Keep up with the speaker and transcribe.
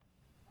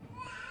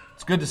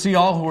It's good to see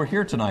all who are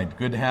here tonight.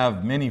 Good to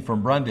have many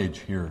from Brundage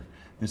here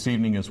this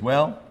evening as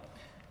well.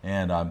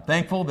 And I'm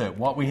thankful that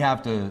what we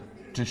have to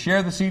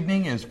share this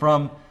evening is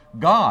from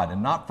God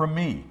and not from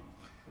me.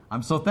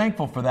 I'm so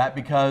thankful for that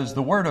because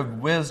the word of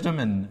wisdom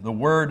and the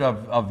word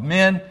of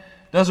men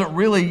doesn't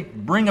really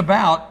bring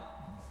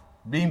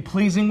about being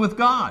pleasing with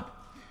God.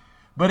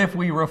 But if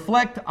we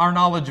reflect our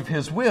knowledge of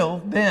His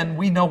will, then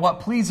we know what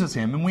pleases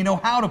Him and we know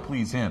how to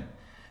please Him.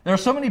 There are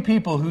so many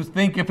people who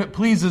think if it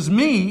pleases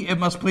me, it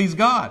must please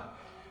God.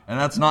 And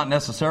that's not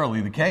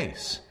necessarily the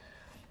case.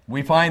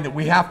 We find that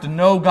we have to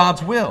know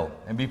God's will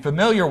and be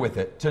familiar with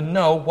it to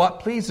know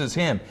what pleases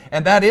Him.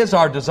 And that is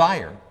our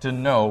desire, to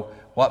know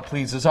what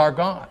pleases our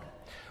God.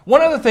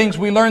 One of the things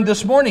we learned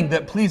this morning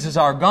that pleases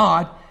our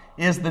God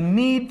is the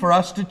need for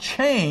us to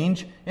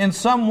change in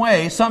some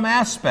way, some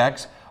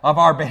aspects of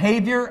our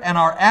behavior and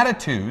our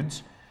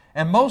attitudes.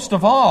 And most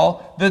of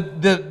all,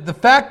 the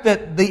fact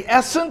that the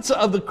essence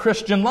of the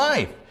Christian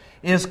life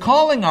is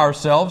calling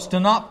ourselves to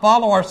not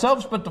follow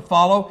ourselves, but to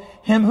follow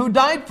Him who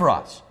died for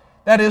us.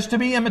 That is, to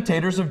be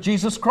imitators of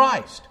Jesus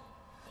Christ.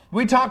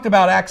 We talked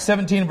about Acts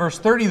 17, verse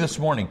 30 this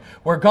morning,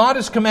 where God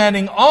is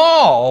commanding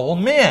all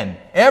men,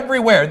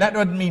 everywhere. That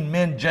doesn't mean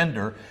men,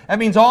 gender. That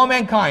means all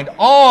mankind,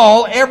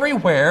 all,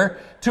 everywhere,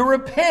 to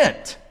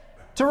repent.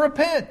 To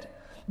repent.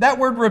 That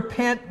word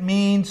repent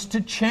means to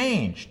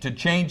change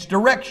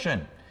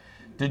direction,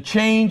 to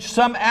change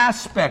some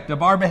aspect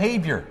of our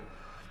behavior.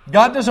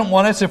 God doesn't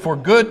want us, if we're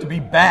good, to be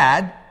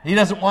bad. He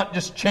doesn't want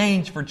just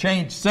change for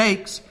change's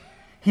sakes.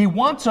 He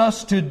wants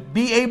us to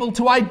be able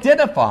to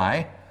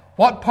identify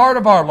what part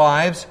of our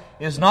lives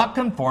is not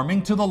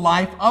conforming to the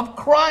life of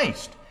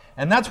Christ.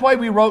 And that's why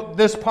we wrote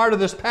this part of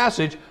this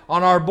passage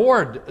on our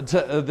board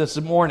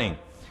this morning.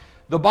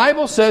 The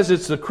Bible says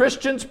it's the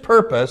Christian's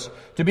purpose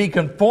to be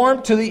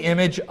conformed to the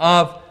image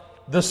of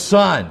the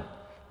Son.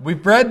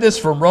 We've read this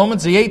from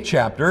Romans, the 8th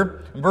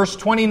chapter, verse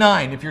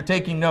 29, if you're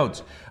taking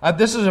notes.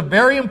 This is a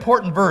very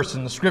important verse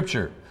in the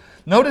Scripture.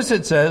 Notice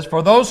it says,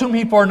 "For those whom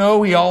He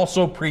foreknow, He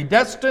also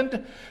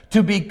predestined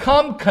to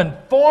become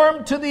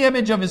conformed to the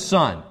image of His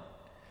Son."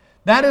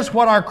 That is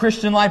what our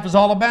Christian life is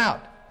all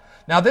about.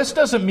 Now, this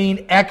doesn't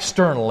mean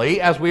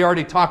externally, as we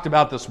already talked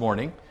about this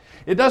morning.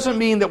 It doesn't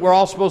mean that we're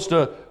all supposed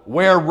to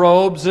wear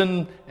robes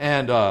and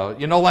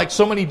like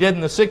so many did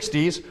in the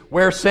 60s,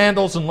 wear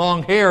sandals and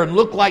long hair and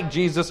look like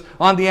Jesus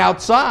on the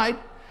outside.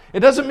 It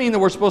doesn't mean that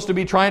we're supposed to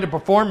be trying to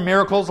perform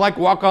miracles like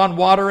walk on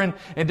water and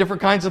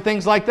different kinds of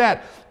things like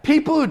that.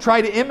 People who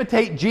try to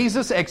imitate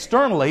Jesus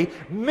externally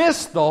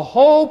miss the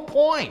whole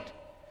point.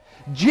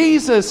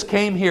 Jesus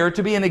came here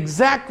to be an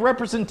exact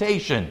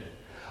representation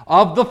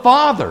of the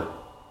Father.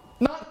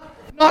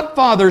 Not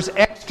Father's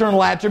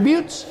external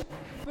attributes,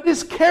 but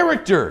His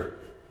character,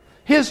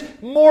 His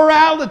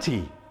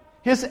morality,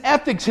 His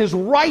ethics, His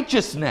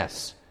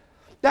righteousness.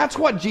 That's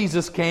what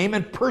Jesus came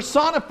and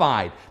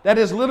personified. That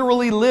is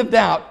literally lived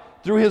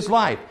out through His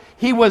life.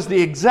 He was the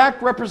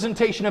exact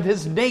representation of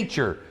His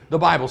nature, the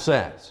Bible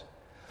says.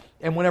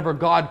 And whenever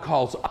God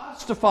calls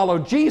us to follow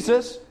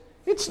Jesus,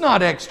 it's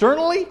not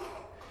externally.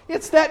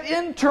 It's that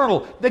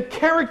internal, the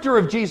character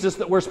of Jesus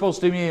that we're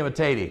supposed to be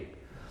imitating.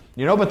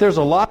 But there's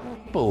a lot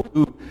of people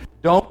who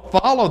don't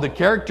follow the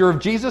character of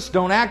Jesus,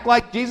 don't act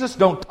like Jesus,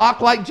 don't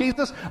talk like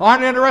Jesus,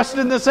 aren't interested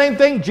in the same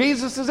thing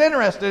Jesus is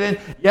interested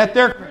in, yet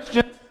they're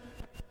Christians.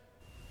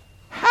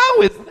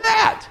 How is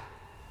that?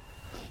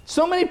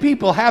 So many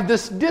people have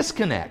this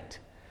disconnect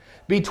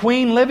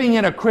between living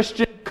in a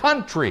Christian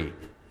country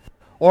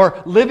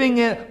or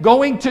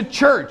going to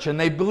church, and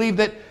they believe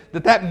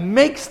that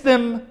makes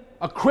them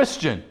a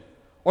Christian.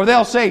 Or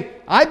they'll say,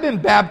 "I've been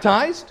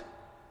baptized,"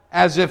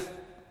 as if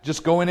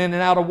just going in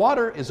and out of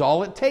water is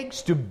all it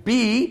takes to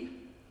be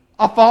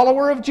a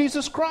follower of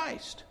Jesus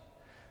Christ.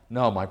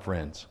 No, my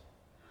friends.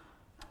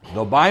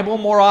 The Bible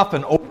more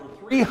often, over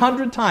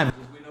 300 times,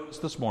 as we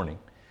noticed this morning,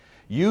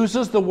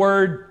 uses the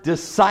word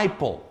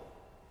disciple.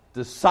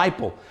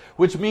 Disciple,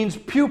 which means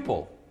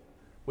pupil,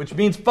 which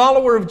means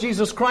follower of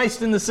Jesus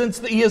Christ in the sense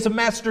that He is a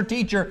master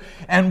teacher,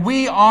 and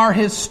we are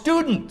His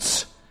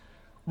students.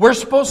 We're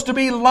supposed to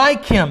be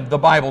like Him, the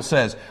Bible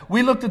says.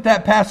 We looked at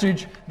that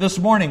passage this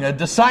morning. A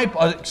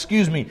disciple,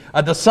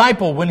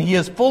 when he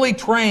is fully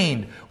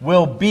trained,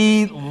 will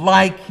be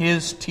like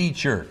his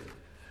teacher.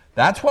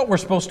 That's what we're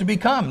supposed to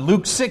become.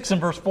 Luke 6 and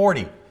verse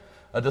 40.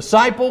 A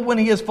disciple, when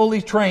he is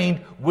fully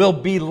trained, will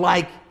be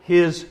like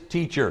his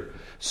teacher.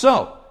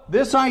 So,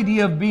 this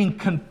idea of being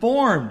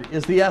conformed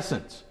is the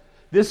essence.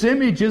 This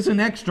image isn't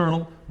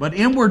external, but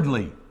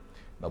inwardly.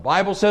 The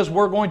Bible says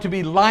we're going to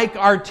be like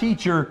our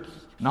teacher,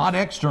 not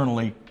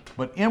externally,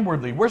 but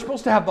inwardly. We're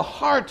supposed to have the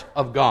heart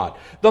of God,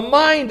 the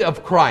mind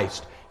of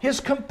Christ, His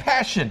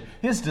compassion,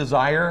 His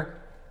desire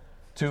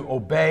to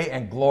obey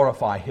and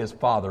glorify His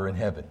Father in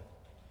heaven.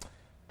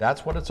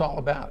 That's what it's all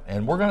about.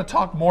 And we're going to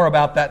talk more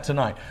about that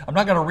tonight. I'm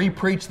not going to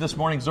re-preach this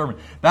morning's sermon.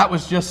 That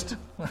was just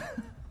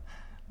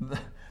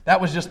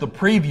the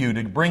preview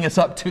to bring us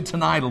up to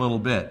tonight a little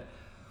bit.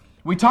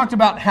 We talked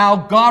about how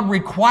God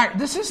requires,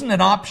 this isn't an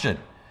option.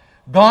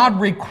 God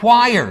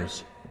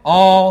requires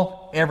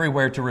all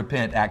everywhere to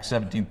repent, Acts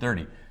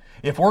 17:30.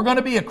 If we're going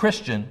to be a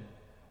Christian,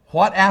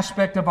 what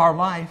aspect of our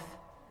life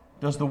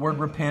does the word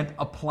repent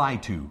apply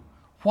to?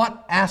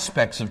 What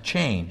aspects of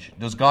change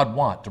does God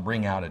want to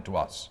bring out into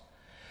us?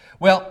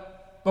 Well,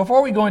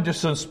 before we go into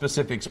some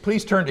specifics,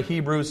 please turn to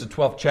Hebrews, the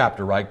 12th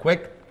chapter, right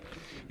quick.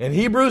 In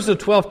Hebrews, the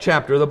 12th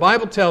chapter, the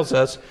Bible tells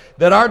us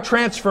that our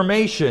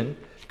transformation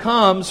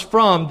comes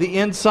from the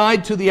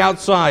inside to the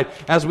outside,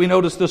 as we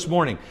noticed this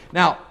morning.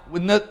 Now,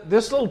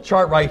 this little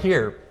chart right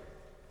here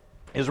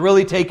is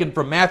really taken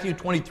from Matthew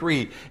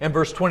 23 and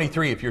verse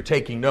 23, if you're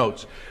taking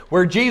notes,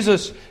 where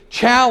Jesus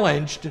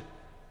challenged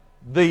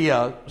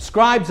the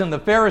scribes and the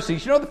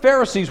Pharisees. You know, the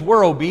Pharisees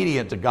were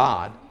obedient to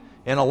God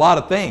in a lot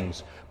of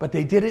things, but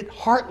they did it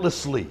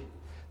heartlessly.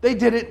 They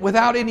did it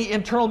without any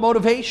internal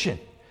motivation.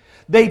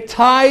 They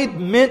tithed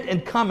mint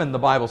and cumin, the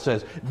Bible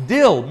says.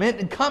 Dill, mint,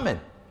 and cumin.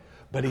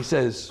 But he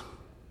says,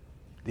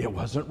 it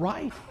wasn't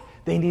right.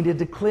 They needed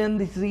to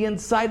cleanse the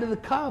inside of the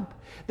cup.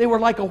 They were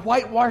like a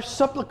whitewashed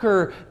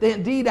sepulchre.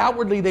 Indeed,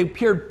 outwardly they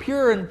appeared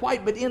pure and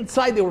white, but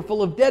inside they were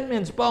full of dead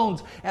men's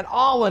bones and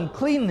all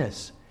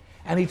uncleanness.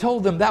 And he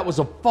told them that was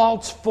a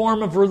false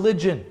form of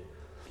religion.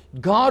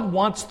 God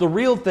wants the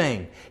real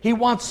thing. He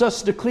wants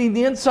us to clean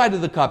the inside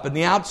of the cup, and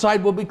the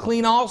outside will be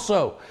clean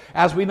also.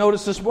 As we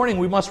noticed this morning,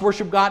 we must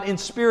worship God in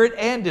spirit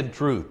and in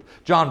truth.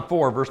 John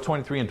 4, verse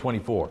 23 and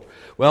 24.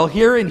 Well,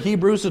 here in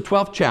Hebrews, the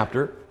 12th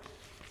chapter,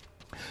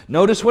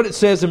 notice what it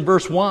says in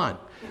verse 1.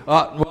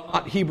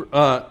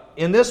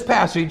 In this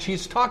passage,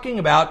 he's talking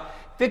about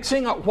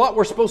fixing up what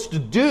we're supposed to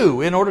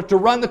do in order to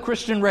run the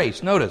Christian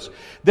race. Notice,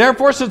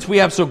 therefore, since we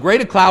have so great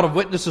a cloud of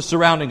witnesses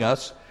surrounding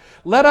us,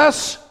 let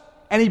us,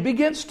 and he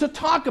begins to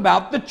talk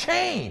about the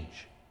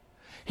change.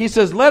 He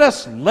says, let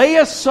us lay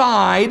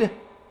aside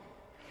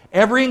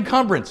every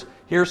encumbrance.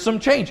 Here's some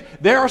change.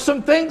 There are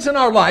some things in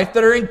our life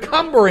that are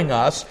encumbering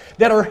us,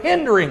 that are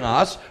hindering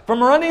us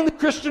from running the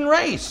Christian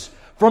race,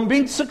 from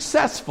being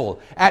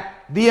successful at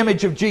the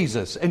image of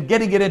Jesus and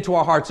getting it into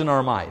our hearts and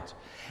our minds.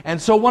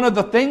 And so one of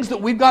the things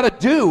that we've got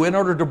to do in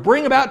order to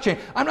bring about change,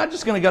 I'm not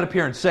just going to get up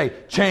here and say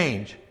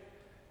change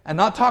and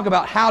not talk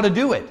about how to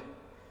do it.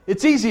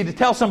 It's easy to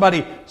tell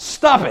somebody,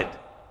 stop it.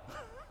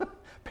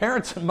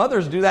 Parents and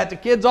mothers do that to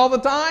kids all the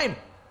time.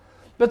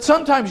 But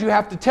sometimes you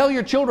have to tell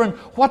your children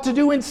what to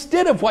do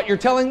instead of what you're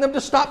telling them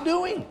to stop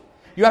doing.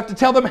 You have to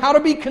tell them how to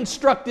be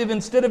constructive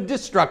instead of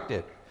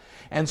destructive.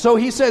 And so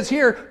he says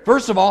here,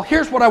 first of all,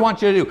 here's what I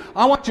want you to do.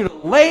 I want you to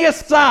lay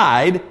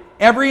aside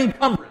every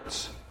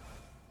encumbrance.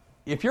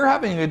 If you're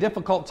having a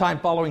difficult time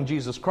following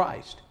Jesus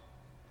Christ,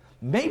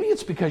 maybe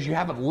it's because you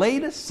haven't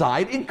laid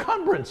aside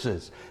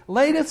encumbrances,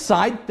 laid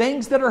aside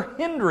things that are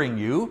hindering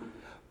you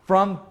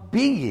from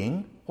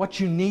being what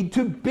you need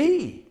to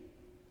be.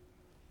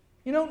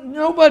 You know,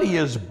 nobody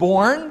is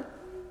born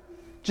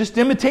just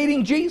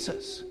imitating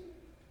Jesus.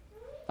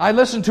 I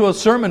listened to a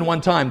sermon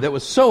one time that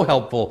was so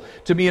helpful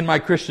to me in my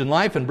Christian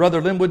life, and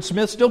Brother Linwood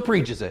Smith still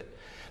preaches it.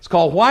 It's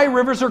called Why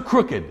Rivers Are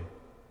Crooked.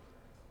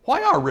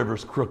 Why are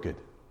rivers crooked?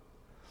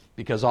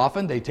 Because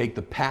often they take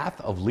the path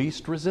of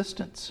least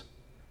resistance.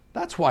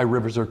 That's why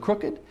rivers are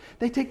crooked.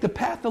 They take the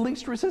path of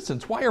least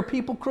resistance. Why are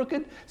people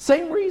crooked?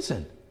 Same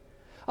reason.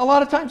 A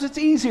lot of times it's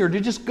easier to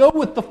just go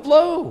with the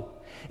flow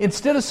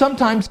instead of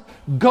sometimes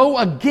go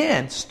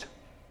against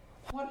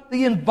what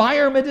the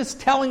environment is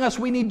telling us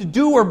we need to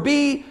do or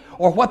be,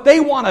 or what they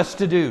want us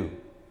to do.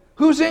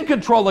 Who's in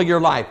control of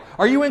your life?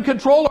 Are you in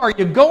control, or are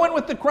you going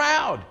with the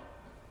crowd?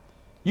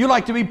 You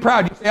like to be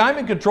proud. You say, I'm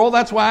in control,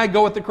 that's why I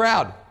go with the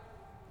crowd.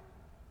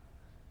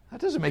 That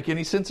doesn't make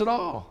any sense at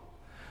all.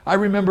 I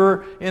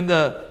remember in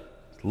the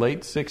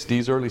late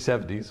 60s, early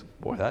 70s,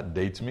 boy, that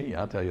dates me,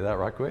 I'll tell you that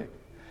right quick,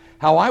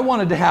 how I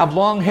wanted to have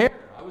long hair.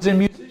 I was in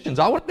musicians.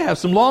 I wanted to have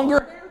some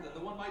longer hair than the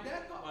one my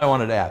dad thought I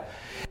wanted to have.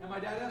 And my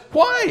dad asked,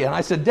 why? And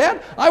I said,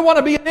 Dad, I want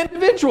to be an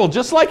individual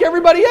just like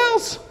everybody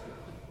else.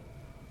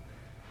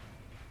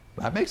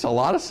 That makes a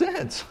lot of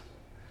sense.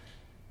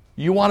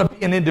 You want to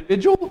be an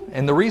individual,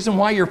 and the reason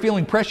why you're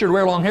feeling pressure to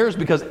wear long hair is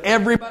because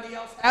everybody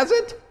else has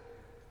it?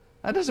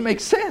 That doesn't make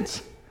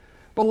sense.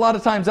 But a lot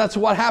of times that's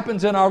what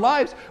happens in our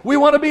lives. We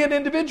want to be an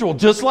individual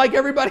just like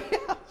everybody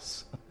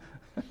else.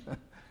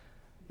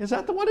 Is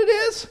that what it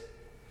is?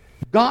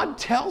 God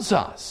tells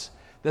us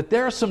that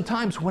there are some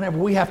times whenever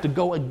we have to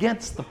go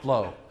against the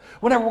flow,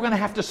 whenever we're going to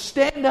have to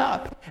stand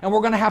up and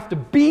we're going to have to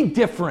be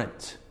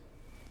different,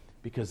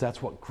 because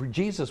that's what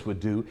Jesus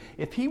would do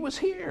if he was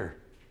here.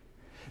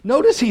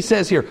 Notice he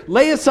says here,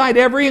 lay aside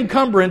every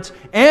encumbrance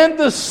and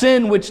the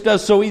sin which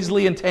does so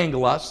easily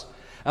entangle us,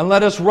 and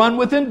let us run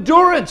with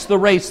endurance the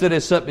race that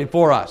is set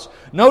before us.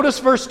 Notice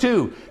verse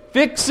 2,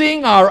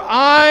 fixing our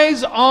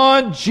eyes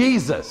on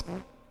Jesus,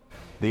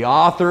 the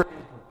author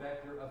and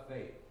perfecter of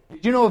faith.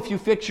 Did you know if you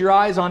fix your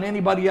eyes on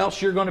anybody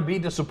else, you're going to be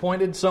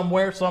disappointed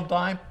somewhere,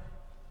 sometime?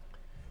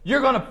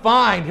 You're going to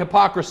find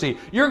hypocrisy.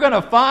 You're going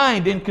to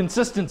find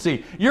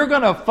inconsistency. You're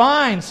going to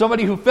find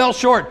somebody who fell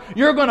short.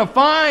 You're going to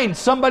find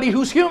somebody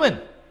who's human.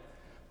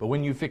 But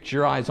when you fix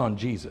your eyes on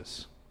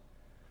Jesus,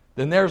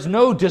 then there's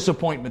no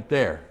disappointment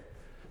there.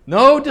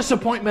 No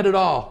disappointment at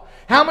all.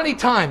 How many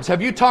times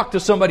have you talked to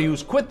somebody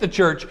who's quit the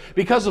church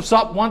because of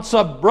what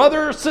some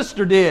brother or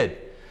sister did?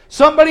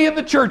 Somebody in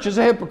the church is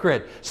a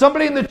hypocrite.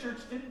 Somebody in the church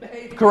didn't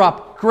behave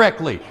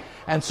correctly.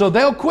 And so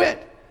they'll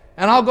quit.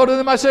 And I'll go to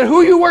them, I say,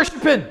 who are you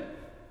worshiping?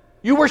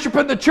 You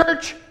worshiping the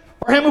church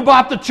or him who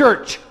bought the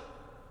church?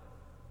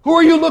 Who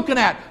are you looking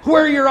at?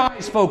 Where are your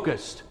eyes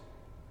focused?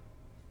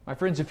 My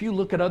friends, if you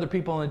look at other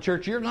people in the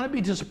church, you're going to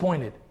be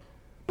disappointed.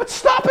 But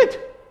stop it.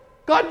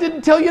 God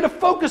didn't tell you to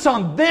focus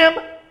on them.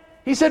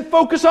 He said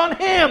focus on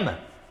Him.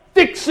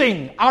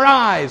 Fixing our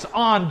eyes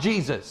on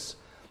Jesus.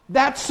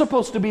 That's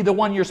supposed to be the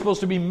one you're supposed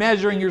to be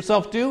measuring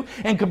yourself to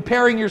and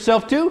comparing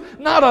yourself to,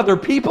 not other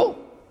people.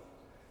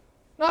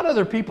 Not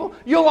other people.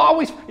 You'll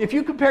always, if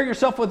you compare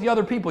yourself with the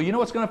other people, you know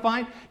what's going to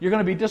find? You're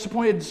going to be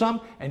disappointed in some,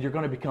 and you're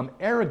going to become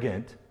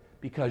arrogant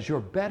because you're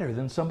better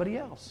than somebody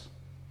else.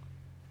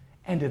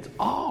 And it's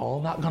all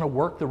not going to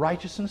work the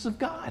righteousness of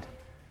God.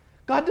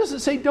 God doesn't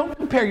say don't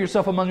compare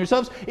yourself among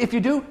yourselves. If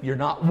you do, you're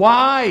not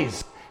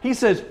wise. He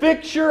says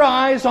fix your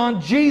eyes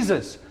on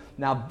Jesus.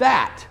 Now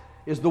that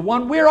is the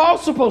one we're all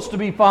supposed to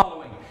be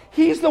following.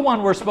 He's the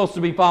one we're supposed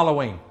to be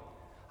following.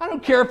 I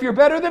don't care if you're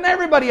better than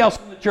everybody else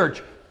in the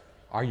church.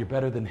 Are you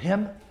better than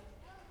Him?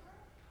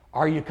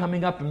 Are you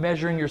coming up and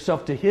measuring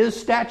yourself to His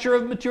stature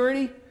of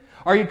maturity?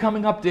 Are you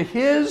coming up to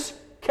His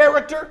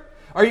character?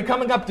 Are you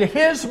coming up to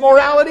His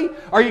morality?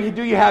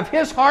 Do you have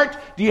His heart?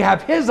 Do you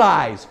have His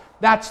eyes?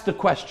 That's the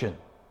question.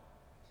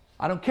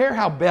 I don't care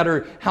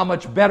how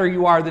much better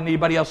you are than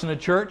anybody else in the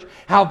church,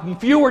 how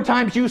fewer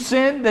times you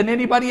sin than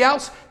anybody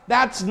else.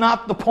 That's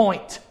not the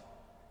point.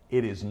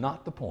 It is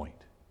not the point.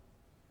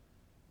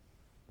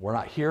 We're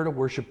not here to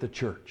worship the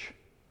church.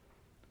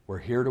 We're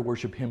here to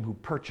worship Him who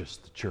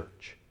purchased the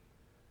church.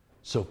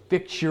 So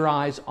fix your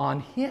eyes on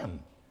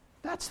Him.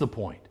 That's the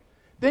point.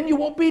 Then you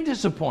won't be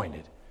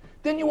disappointed.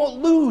 Then you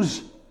won't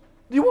lose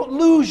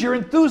your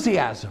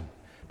enthusiasm.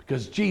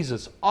 Because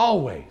Jesus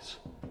always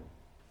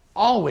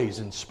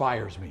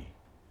inspires me.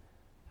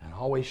 And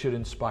always should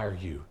inspire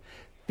you.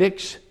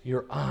 Fix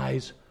your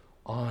eyes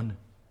on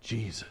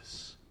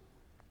Jesus.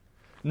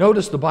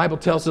 Notice the Bible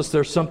tells us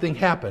there's something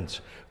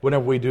happens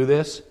whenever we do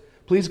this.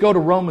 Please go to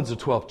Romans, the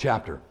 12th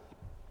chapter.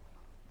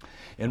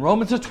 In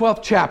Romans, the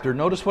 12th chapter,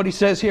 notice what he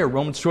says here.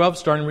 Romans 12,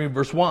 starting with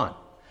verse 1.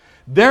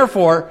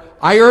 Therefore,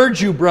 I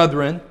urge you,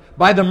 brethren,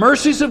 by the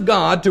mercies of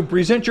God, to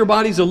present your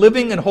bodies a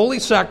living and holy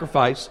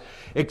sacrifice,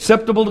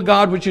 acceptable to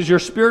God, which is your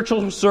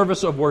spiritual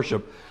service of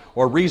worship,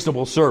 or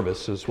reasonable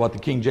service, is what the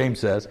King James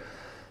says.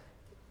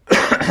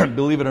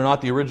 Believe it or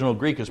not, the original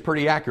Greek is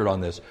pretty accurate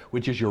on this,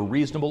 which is your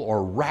reasonable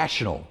or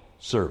rational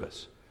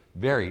service.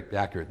 Very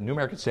accurate. The New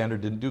American Standard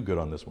didn't do good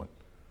on this one.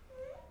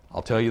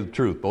 I'll tell you the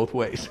truth, both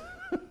ways.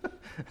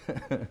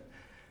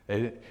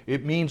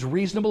 It means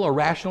reasonable or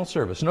rational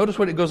service. Notice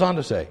what it goes on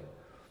to say.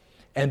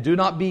 And do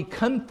not be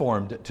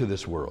conformed to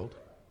this world,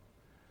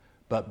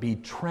 but be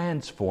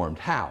transformed.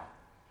 How?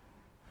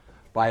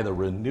 By the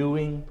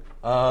renewing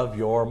of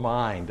your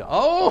mind.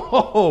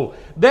 Oh,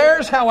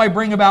 there's how I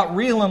bring about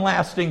real and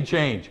lasting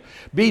change.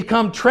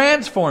 Become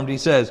transformed, he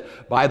says,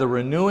 by the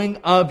renewing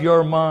of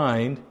your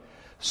mind,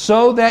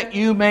 so that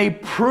you may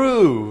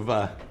prove.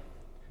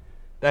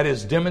 That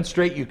is,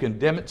 demonstrate. You can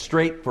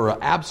demonstrate for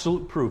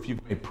absolute proof. You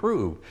may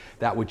prove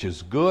that which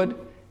is good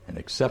and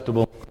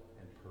acceptable and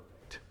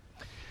perfect.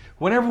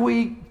 Whenever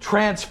we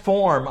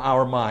transform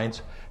our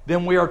minds,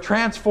 then we are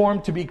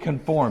transformed to be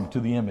conformed to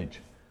the image.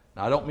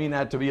 Now, I don't mean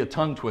that to be a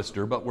tongue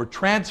twister, but we're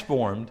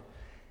transformed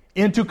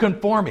into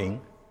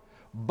conforming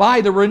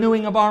by the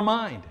renewing of our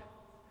mind.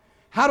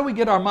 How do we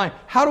get our mind?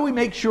 How do we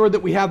make sure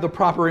that we have the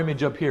proper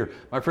image up here?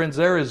 My friends,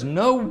 there is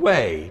no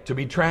way to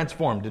be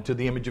transformed into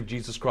the image of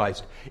Jesus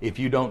Christ if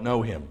you don't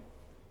know Him.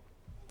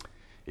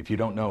 If you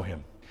don't know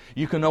Him.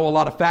 You can know a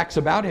lot of facts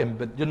about Him,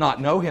 but do not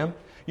know Him.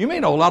 You may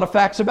know a lot of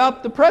facts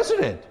about the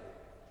president.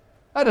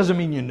 That doesn't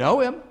mean you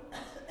know Him.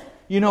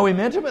 You know Him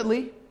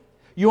intimately.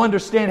 You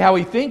understand how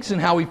He thinks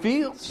and how He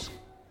feels.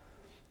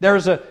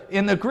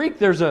 In the Greek,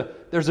 there's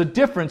a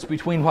difference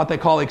between what they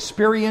call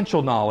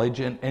experiential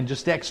knowledge and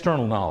just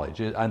external knowledge.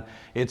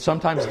 It's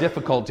sometimes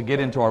difficult to get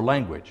into our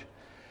language.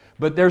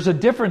 But there's a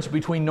difference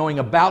between knowing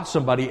about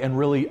somebody and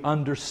really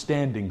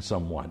understanding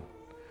someone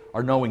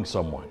or knowing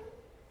someone.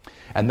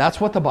 And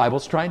that's what the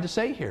Bible's trying to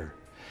say here.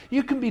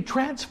 You can be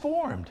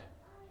transformed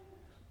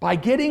by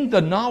getting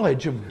the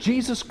knowledge of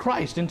Jesus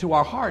Christ into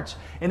our hearts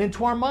and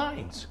into our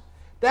minds.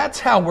 That's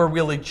how we're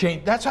really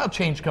changed. That's how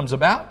change comes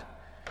about.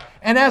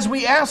 And as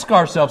we ask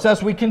ourselves,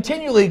 as we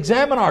continually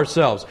examine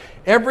ourselves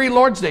every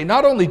Lord's Day,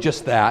 not only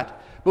just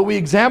that, but we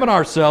examine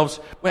ourselves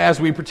as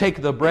we partake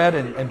of the bread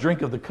and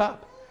drink of the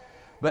cup.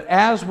 But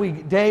as we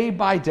day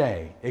by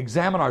day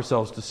examine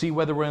ourselves to see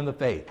whether we're in the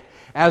faith,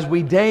 as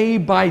we day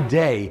by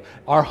day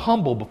are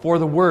humble before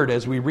the Word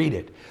as we read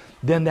it,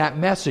 then that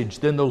message,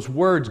 then those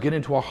words get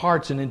into our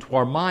hearts and into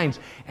our minds,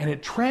 and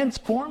it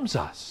transforms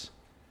us.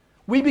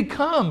 We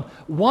become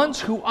ones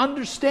who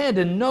understand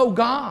and know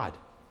God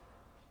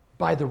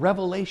by the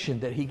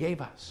revelation that He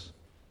gave us.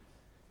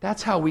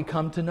 That's how we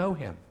come to know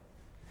Him.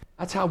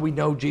 That's how we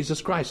know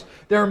Jesus Christ.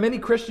 There are many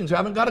Christians who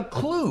haven't got a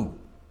clue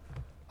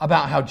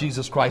about how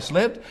Jesus Christ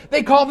lived.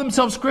 They call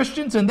themselves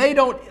Christians and they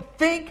don't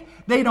think,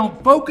 they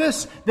don't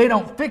focus, they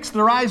don't fix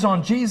their eyes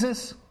on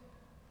Jesus.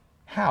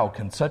 How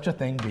can such a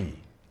thing be?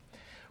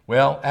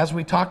 Well, as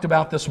we talked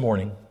about this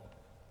morning,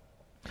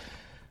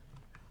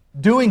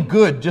 doing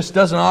good just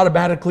doesn't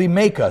automatically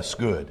make us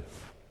good.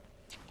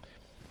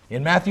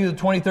 In Matthew the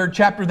 23rd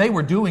chapter, they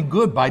were doing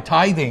good by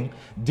tithing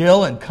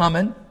dill and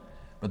cumin.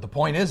 But the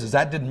point is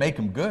that didn't make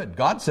them good.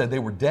 God said they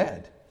were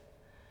dead.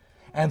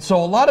 And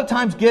so a lot of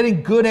times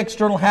getting good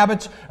external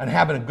habits and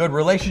having a good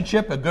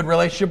relationship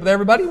with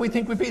everybody, we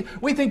think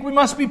we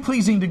must be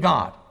pleasing to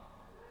God.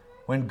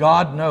 When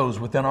God knows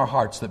within our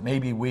hearts that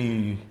maybe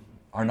we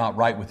are not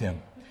right with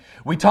Him.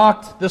 We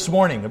talked this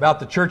morning about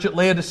the church at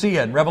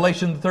Laodicea in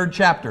Revelation the 3rd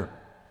chapter.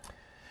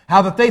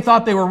 How that they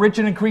thought they were rich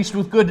and increased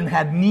with good and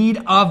had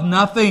need of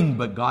nothing.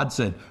 But God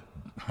said,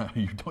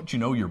 don't you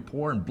know you're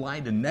poor and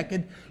blind and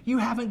naked? You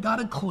haven't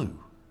got a clue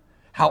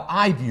how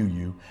I view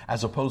you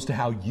as opposed to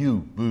how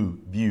you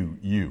view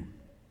you.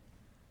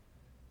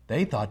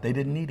 They thought they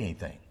didn't need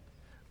anything,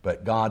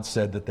 but God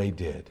said that they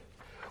did.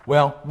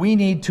 Well, we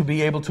need to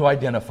be able to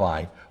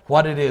identify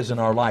what it is in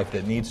our life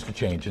that needs to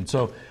change. And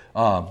so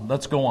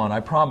let's go on.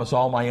 I promise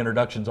all my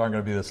introductions aren't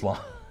going to be this long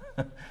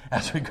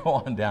as we go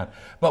on down.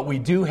 But we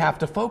do have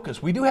to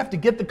focus. We do have to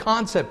get the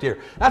concept here.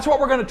 That's what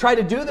we're going to try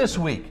to do this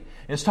week,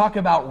 is talk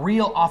about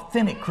real,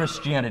 authentic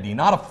Christianity,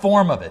 not a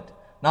form of it.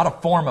 Not a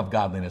form of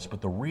godliness, but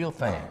the real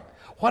thing.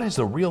 What is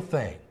the real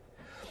thing?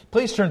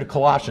 Please turn to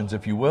Colossians,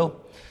 if you will.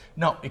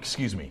 No,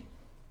 excuse me.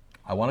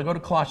 I want to go to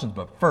Colossians,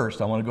 but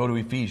first I want to go to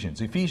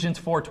Ephesians. Ephesians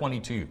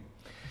 4:22.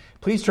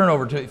 Please turn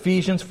over to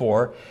Ephesians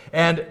 4.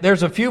 And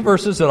there's a few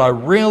verses that I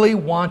really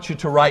want you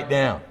to write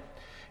down.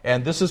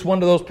 And this is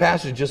one of those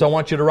passages I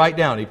want you to write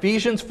down.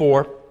 Ephesians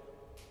 4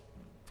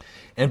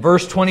 and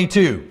verse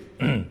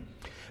 22.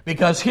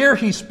 Because here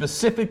he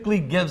specifically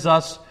gives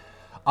us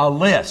a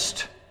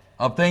list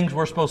of things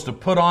we're supposed to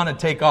put on and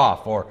take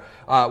off, or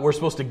we're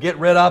supposed to get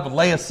rid of and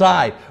lay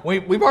aside.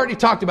 We've already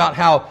talked about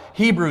how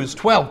Hebrews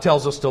 12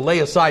 tells us to lay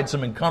aside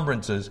some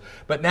encumbrances,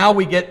 but now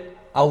we get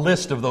a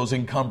list of those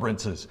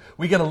encumbrances.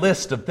 We get a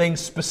list of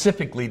things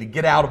specifically to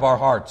get out of our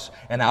hearts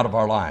and out of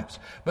our lives.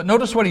 But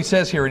notice what he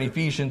says here in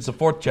Ephesians, the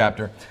 4th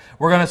chapter.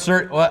 We're going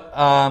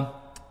to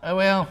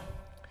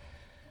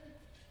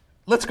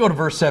let's go to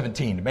verse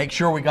 17 to make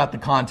sure we got the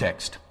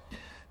context.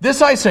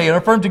 This I say and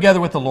affirm together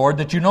with the Lord,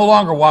 that you no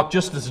longer walk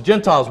just as the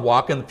Gentiles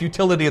walk in the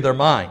futility of their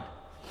mind,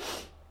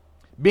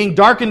 being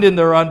darkened in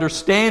their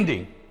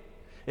understanding,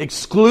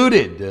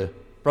 excluded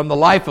from the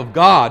life of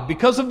God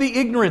because of the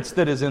ignorance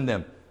that is in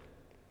them.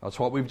 That's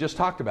what we've just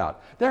talked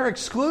about. They're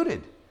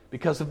excluded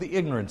because of the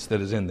ignorance that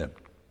is in them,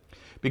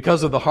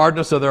 because of the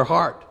hardness of their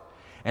heart.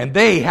 And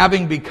they,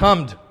 having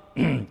become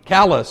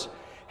callous,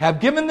 have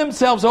given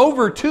themselves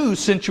over to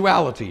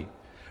sensuality,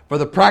 for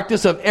the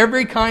practice of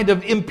every kind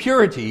of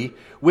impurity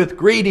with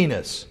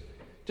greediness.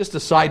 Just a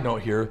side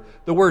note here,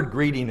 the word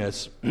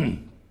greediness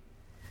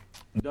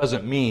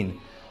doesn't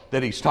mean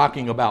that he's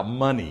talking about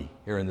money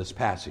here in this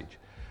passage.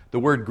 The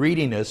word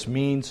greediness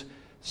means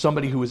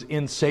somebody who is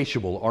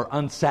insatiable or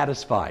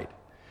unsatisfied.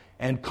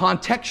 And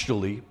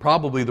contextually,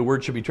 probably the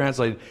word should be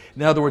translated.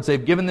 In other words,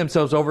 they've given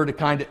themselves over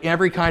to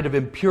every kind of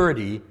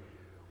impurity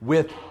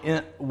with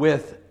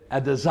a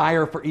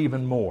desire for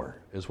even more,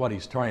 is what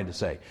he's trying to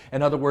say.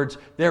 In other words,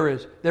 there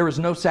is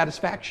no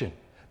satisfaction.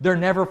 They're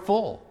never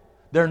full.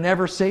 They're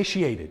never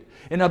satiated.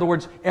 In other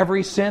words,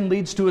 every sin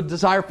leads to a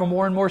desire for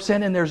more and more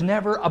sin, and there's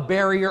never a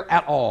barrier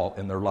at all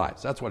in their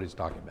lives. That's what he's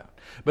talking about.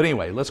 But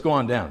anyway, let's go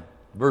on down.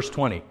 Verse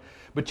 20.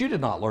 But you did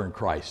not learn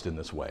Christ in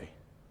this way.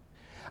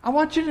 I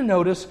want you to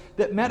notice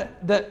that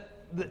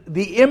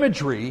the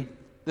imagery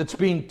that's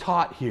being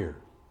taught here,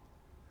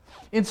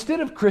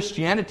 instead of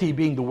Christianity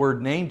being the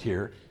word named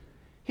here,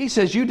 he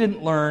says you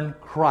didn't learn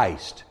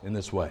Christ in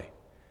this way.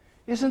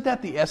 Isn't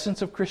that the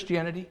essence of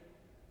Christianity?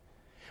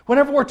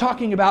 Whenever we're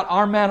talking about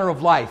our manner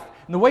of life,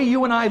 and the way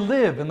you and I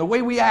live, and the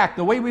way we act,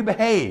 the way we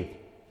behave,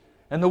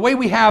 and the way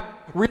we have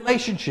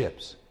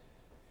relationships,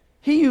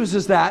 he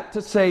uses that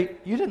to say,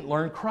 you didn't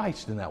learn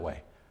Christ in that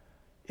way.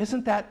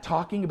 Isn't that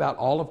talking about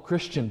all of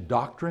Christian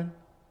doctrine?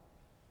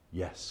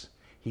 Yes.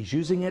 He's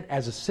using it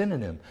as a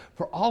synonym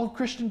for all of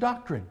Christian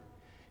doctrine.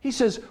 He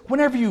says,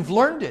 whenever you've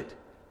learned it,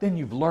 then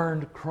you've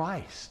learned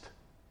Christ.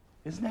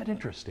 Isn't that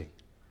interesting?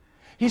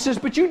 He says,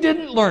 but you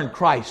didn't learn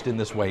Christ in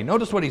this way.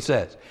 Notice what he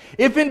says.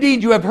 If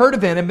indeed you have heard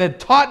of him and been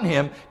taught in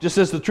him, just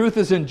as the truth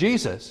is in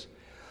Jesus,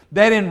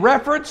 that in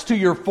reference to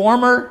your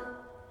former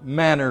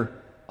manner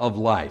of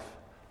life.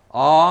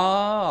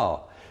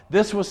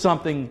 This was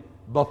something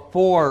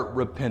before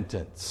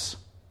repentance.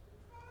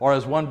 Or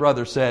as one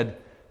brother said,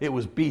 it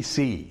was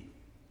BC,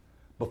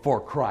 before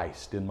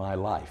Christ in my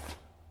life.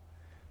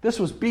 This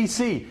was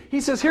BC.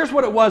 He says, here's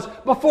what it was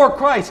before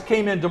Christ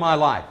came into my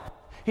life.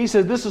 He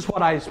said, this is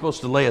what I am supposed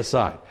to lay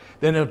aside.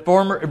 Then in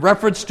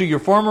reference to your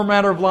former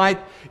manner of life,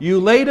 you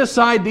laid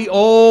aside the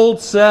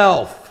old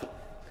self,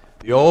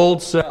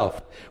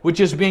 which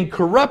is being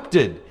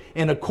corrupted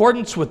in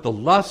accordance with the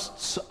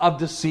lusts of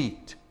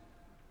deceit.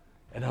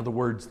 In other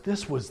words,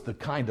 this was the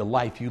kind of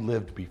life you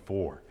lived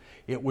before.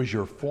 It was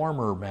your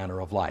former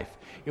manner of life.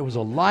 It was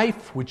a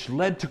life which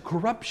led to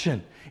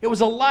corruption. It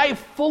was a life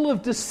full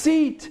of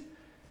deceit.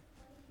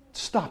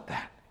 Stop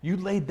that. You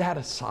laid that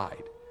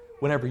aside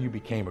whenever you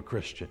became a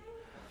Christian.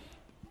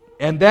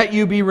 And that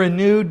you be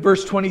renewed,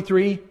 verse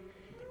 23,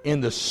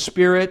 in the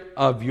spirit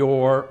of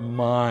your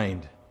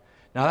mind.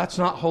 Now that's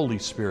not Holy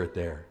Spirit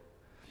there.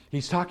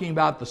 He's talking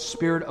about the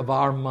spirit of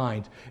our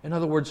mind. In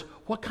other words,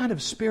 what kind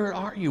of spirit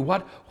are you?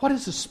 What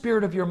is the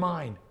spirit of your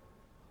mind?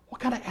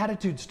 What kind of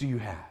attitudes do you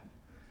have?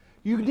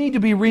 You need to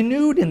be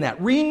renewed in that.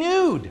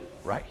 Renewed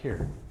right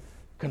here.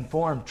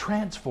 Conformed,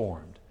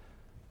 transformed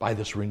by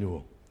this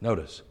renewal.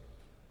 Notice.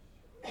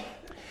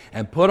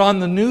 And put on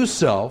the new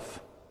self,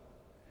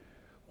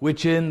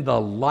 which in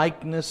the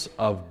likeness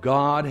of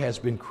God has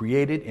been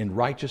created in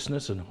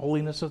righteousness and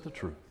holiness of the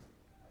truth.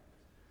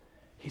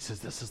 He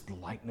says this is the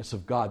likeness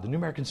of God. The New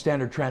American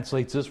Standard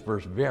translates this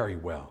verse very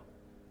well.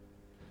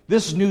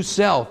 This new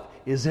self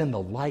is in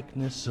the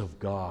likeness of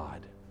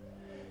God.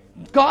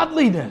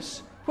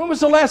 Godliness. When was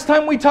the last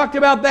time we talked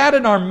about that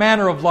in our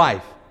manner of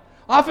life?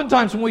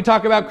 Oftentimes when we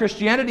talk about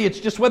Christianity, it's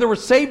just whether we're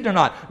saved or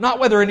not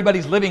whether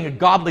anybody's living a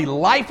godly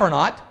life or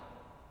not.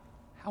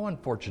 How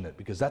unfortunate,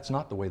 because that's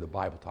not the way the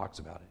Bible talks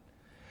about it.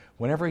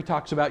 Whenever he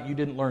talks about you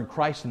didn't learn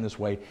Christ in this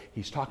way,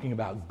 he's talking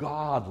about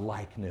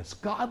God-likeness,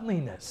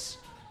 godliness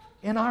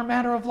in our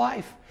manner of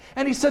life.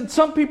 And he said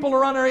some people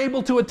are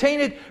unable to attain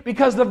it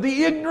because of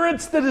the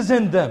ignorance that is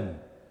in them.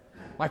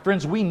 My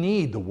friends, we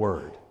need the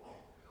Word.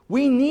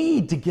 We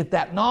need to get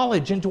that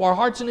knowledge into our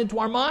hearts and into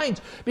our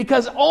minds,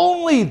 because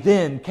only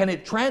then can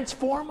it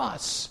transform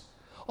us.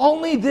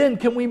 Only then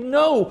can we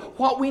know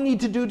what we need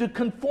to do to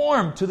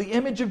conform to the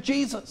image of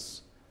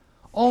Jesus.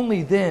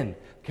 Only then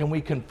can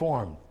we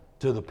conform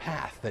to the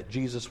path that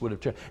Jesus would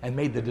have and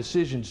made the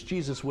decisions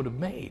Jesus would have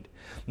made.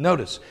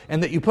 Notice,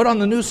 and that you put on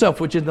the new self,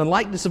 which in the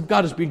likeness of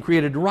God is being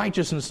created in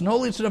righteousness and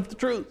holiness of the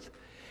truth.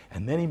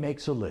 And then he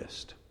makes a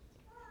list.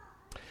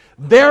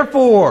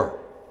 Therefore,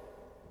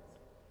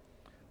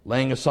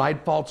 laying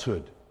aside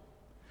falsehood,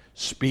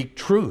 speak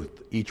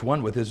truth, each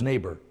one with his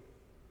neighbor,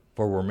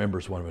 for we're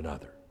members one of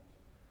another.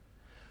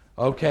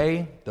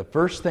 Okay, the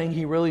first thing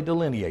he really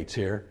delineates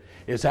here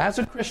is, as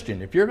a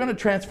Christian, if you're going to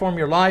transform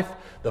your life,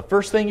 the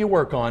first thing you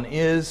work on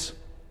is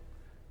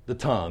the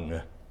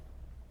tongue.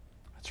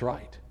 That's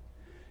right.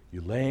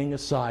 You're laying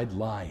aside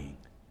lying.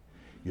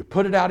 You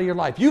put it out of your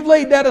life. You've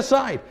laid that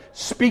aside.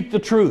 Speak the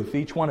truth,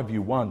 each one of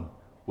you, one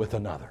with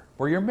another.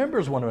 For you're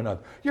members one of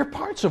another. You're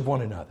parts of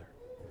one another.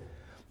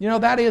 You know,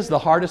 that is the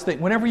hardest thing.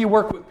 Whenever you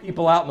work with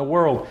people out in the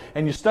world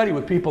and you study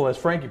with people, as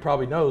Frankie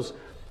probably knows,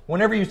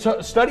 whenever you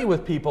study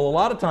with people, a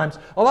lot of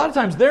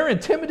times they're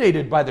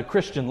intimidated by the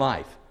Christian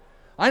life.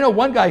 I know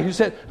one guy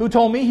who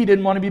told me he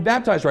didn't want to be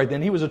baptized right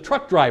then. He was a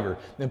truck driver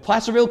in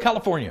Placerville,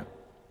 California.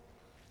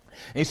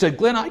 And he said,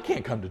 Glenn, I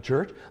can't come to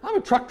church. I'm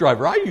a truck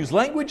driver. I use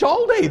language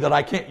all day that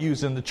I can't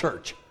use in the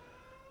church.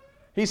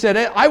 He said,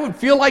 I would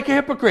feel like a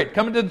hypocrite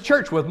coming to the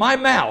church with my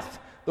mouth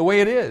the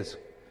way it is.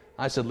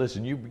 I said,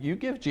 listen, you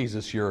give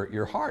Jesus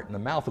your heart and the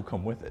mouth will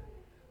come with it.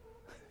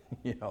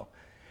 You know.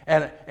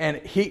 And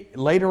he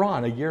later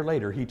on, a year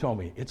later, he told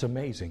me, it's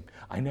amazing.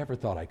 I never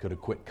thought I could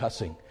have quit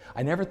cussing.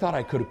 I never thought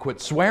I could have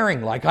quit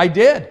swearing like I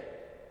did.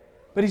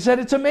 But he said,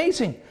 it's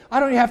amazing. I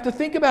don't even have to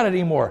think about it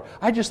anymore.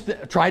 I just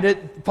try to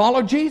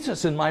follow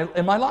Jesus in my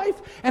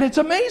life, and it's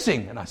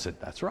amazing. And I said,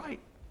 that's right.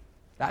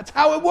 That's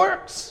how it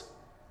works.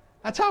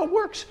 That's how it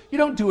works. You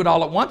don't do it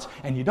all at once,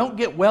 and you don't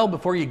get well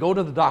before you go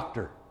to the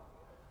doctor.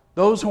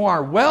 Those who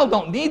are well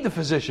don't need the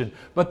physician,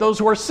 but those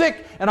who are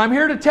sick. And I'm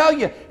here to tell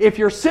you, if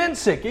you're sin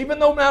sick, even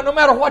though no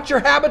matter what your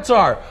habits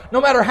are,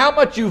 no matter how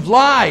much you've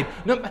lied,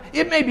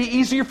 it may be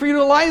easier for you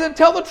to lie than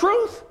tell the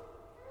truth.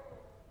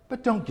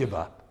 But don't give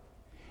up.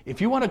 If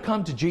you want to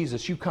come to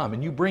Jesus, you come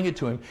and you bring it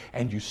to Him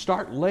and you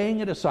start laying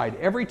it aside.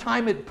 Every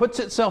time it puts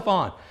itself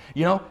on,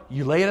 you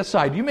lay it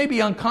aside. You may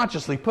be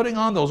unconsciously putting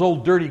on those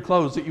old dirty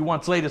clothes that you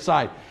once laid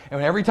aside.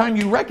 And every time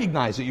you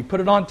recognize it, you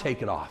put it on,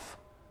 take it off.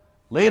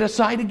 Lay it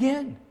aside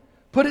again.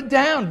 Put it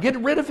down. Get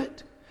rid of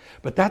it.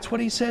 But that's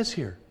what he says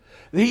here.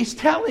 He's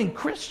telling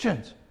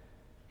Christians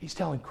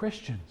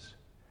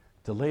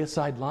to lay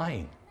aside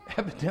lying.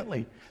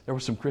 Evidently, there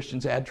were some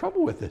Christians that had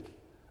trouble with it.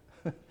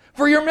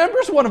 For you're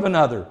members one of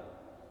another.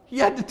 He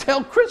had to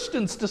tell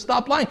Christians to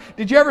stop lying.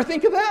 Did you ever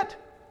think of that?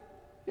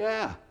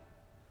 Yeah.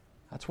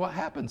 That's what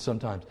happens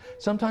sometimes.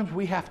 Sometimes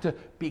we have to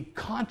be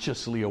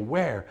consciously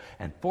aware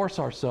and force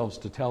ourselves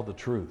to tell the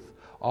truth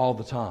all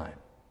the time.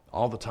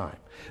 All the time.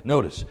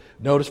 Notice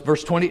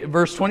verse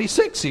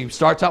 26. He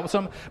starts out with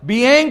something.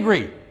 Be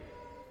angry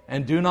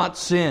and do not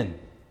sin.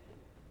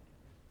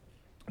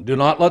 Do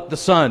not let the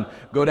sun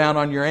go down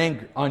on your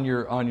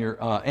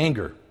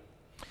anger.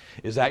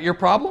 Is that your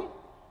problem?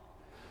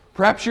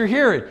 Perhaps you're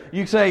here.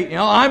 You say,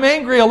 I'm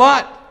angry a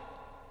lot.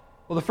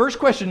 Well, the first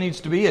question needs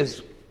to be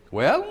is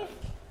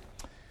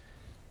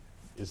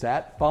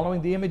that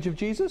following the image of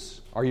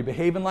Jesus? Are you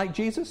behaving like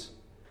Jesus?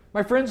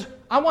 My friends,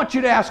 I want you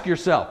to ask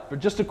yourself, but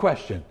just a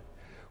question.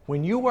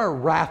 When you are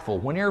wrathful,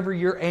 whenever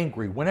you're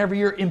angry, whenever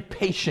you're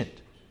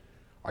impatient,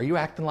 are you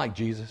acting like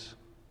Jesus?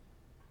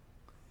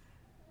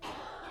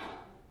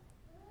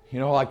 You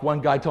know, like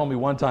one guy told me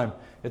one time,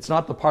 it's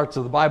not the parts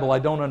of the Bible I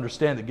don't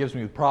understand that gives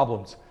me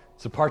problems.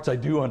 It's the parts I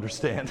do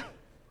understand.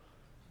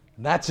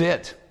 And that's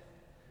it.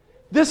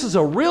 This is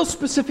a real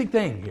specific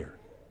thing here.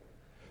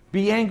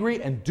 Be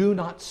angry and do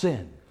not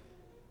sin.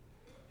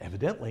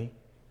 Evidently,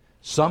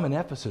 some in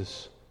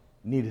Ephesus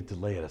needed to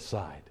lay it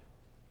aside.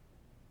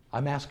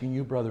 I'm asking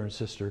you, brother and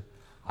sister,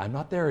 I'm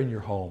not there in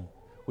your home,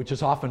 which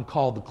is often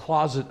called the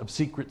closet of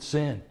secret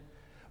sin.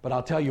 But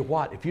I'll tell you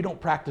what, if you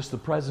don't practice the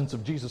presence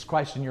of Jesus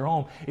Christ in your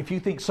home, if you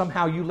think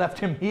somehow you left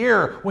Him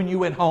here when you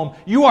went home,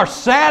 you are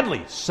sadly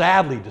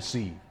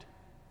deceived.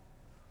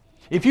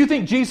 If you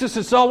think Jesus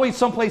is always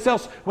someplace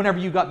else, whenever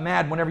you got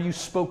mad, whenever you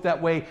spoke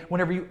that way,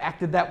 whenever you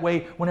acted that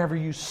way, whenever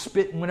you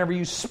spit and whenever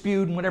you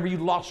spewed and whenever you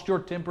lost your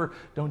temper,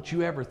 don't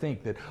you ever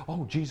think that,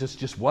 oh, Jesus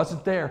just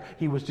wasn't there.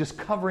 He was just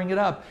covering it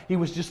up. He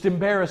was just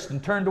embarrassed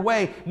and turned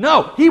away.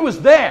 No, He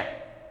was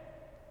there.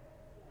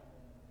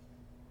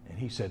 And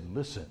He said,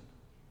 listen,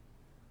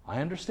 I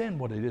understand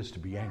what it is to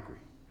be angry,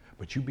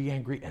 but you be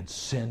angry and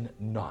sin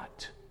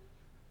not.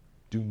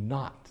 Do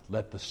not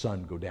let the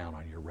sun go down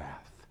on your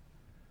wrath.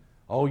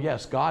 Oh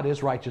yes, God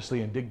is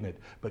righteously indignant,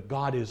 but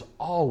God is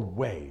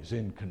always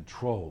in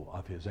control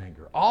of His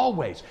anger.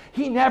 Always.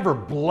 He never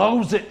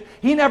blows it.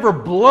 He never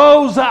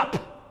blows up.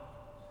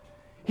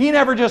 He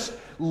never just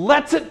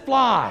lets it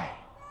fly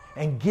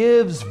and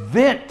gives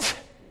vent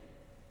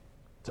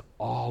to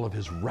all of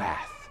His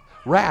wrath.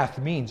 Wrath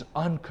means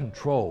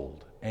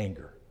uncontrolled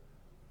anger.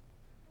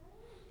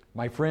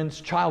 My friends,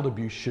 child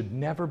abuse should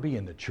never be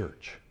in the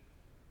church,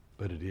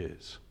 but it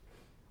is.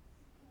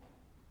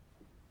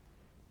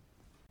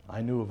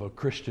 I knew of a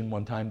Christian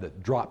one time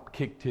that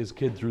drop-kicked his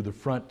kid through the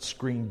front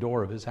screen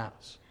door of his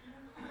house.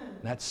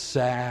 That's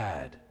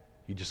sad.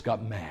 He just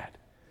got mad.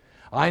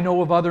 I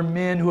know of other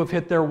men who have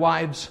hit their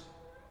wives.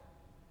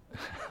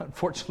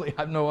 Unfortunately,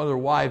 I know other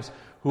wives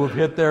who have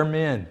hit their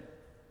men.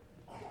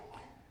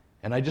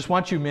 And I just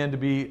want you men to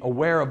be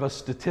aware of a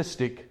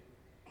statistic.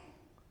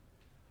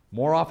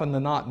 More often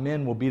than not,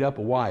 men will beat up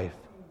a wife,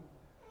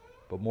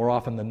 but more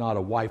often than not,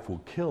 a wife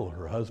will kill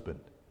her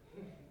husband.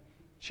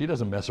 She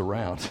doesn't mess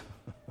around.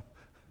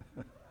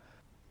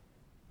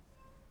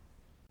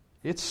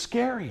 It's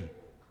scary.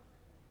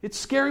 It's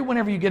scary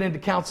whenever you get into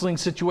counseling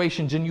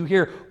situations and you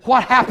hear,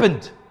 what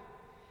happened?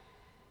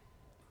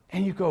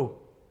 And you go,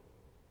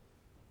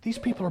 these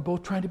people are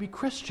both trying to be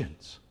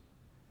Christians.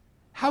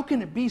 How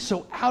can it be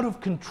so out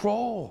of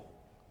control?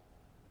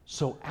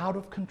 So out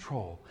of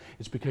control.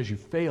 It's because you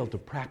failed to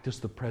practice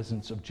the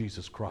presence of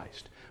Jesus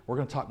Christ. We're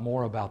going to talk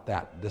more about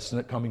that this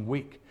coming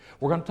week.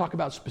 We're going to talk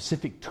about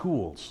specific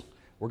tools.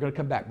 We're going to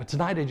come back. But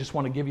tonight I just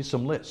want to give you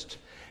some lists.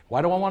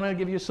 Why do I want to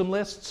give you some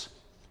lists?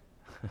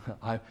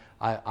 I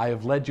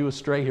have led you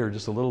astray here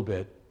just a little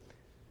bit.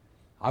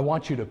 I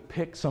want you to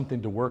pick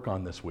something to work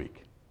on this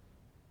week.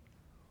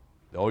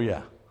 Oh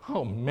yeah.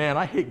 Oh man,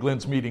 I hate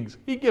Glenn's meetings.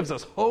 He gives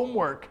us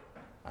homework.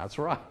 That's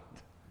right.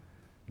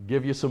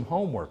 Give you some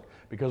homework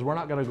because we're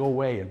not going to go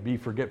away and be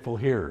forgetful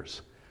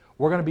hearers.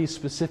 We're going to be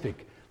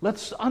specific.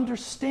 Let's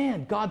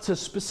understand. God says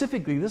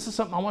specifically, this is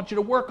something I want you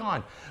to work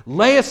on.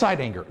 Lay aside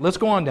anger. Let's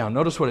go on down.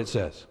 Notice what it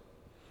says.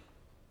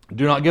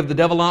 Do not give the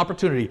devil an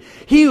opportunity.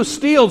 He who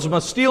steals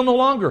must steal no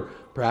longer.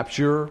 Perhaps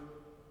you're,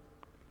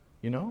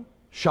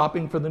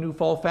 shopping for the new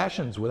fall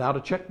fashions without a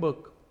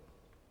checkbook.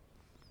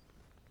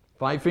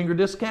 5-finger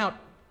discount.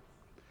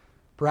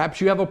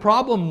 Perhaps you have a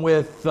problem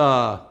with,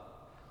 we're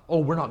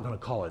not going to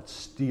call it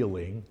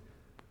stealing.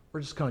 We're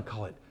just going to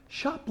call it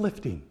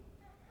shoplifting.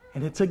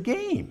 And it's a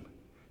game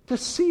to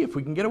see if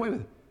we can get away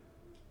with it.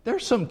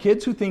 There's some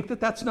kids who think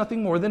that that's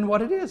nothing more than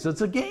what it is.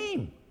 It's a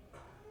game.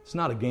 It's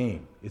not a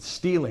game. It's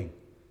stealing.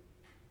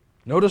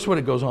 Notice what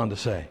it goes on to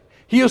say.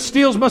 He who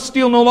steals must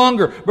steal no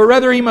longer, but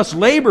rather he must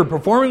labor,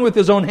 performing with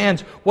his own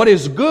hands what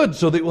is good,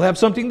 so that he will have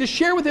something to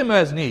share with him who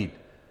has need.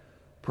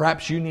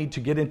 Perhaps you need to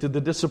get into the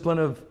discipline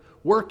of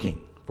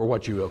working for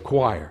what you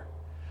acquire.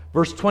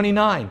 Verse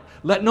 29,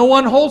 let no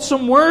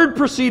unwholesome word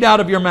proceed out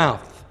of your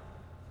mouth.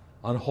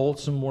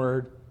 Unwholesome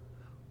word,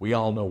 we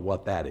all know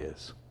what that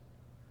is.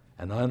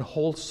 An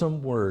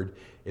unwholesome word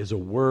is a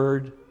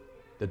word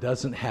that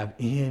doesn't have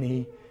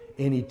any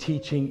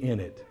teaching in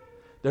it.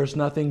 There's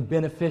nothing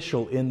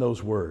beneficial in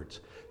those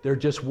words. They're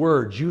just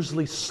words,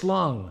 usually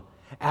slung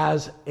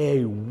as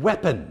a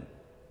weapon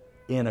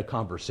in a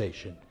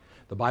conversation.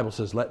 The Bible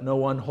says, let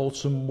no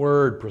unwholesome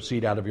word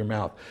proceed out of your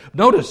mouth.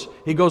 Notice,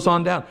 he goes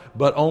on down,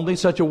 but only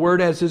such a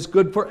word as is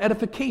good for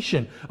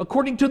edification,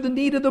 according to the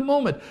need of the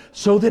moment,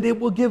 so that it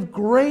will give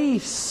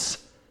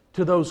grace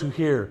to those who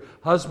hear.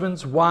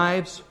 Husbands,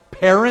 wives,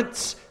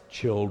 parents,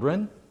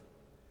 children.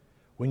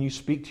 When you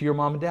speak to your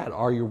mom and dad,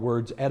 are your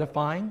words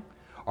edifying?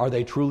 Are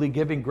they truly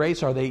giving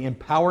grace? Are they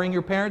empowering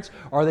your parents?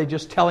 Or are they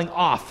just telling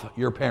off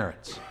your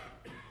parents?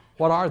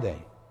 What are they?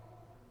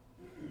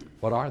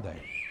 What are they?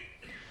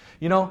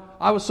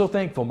 I was so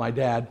thankful my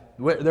dad,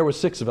 there were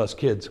 6 of us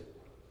kids.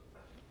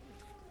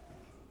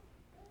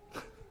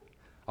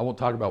 I I won't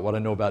talk about what I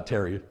know about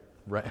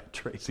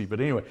Tracy,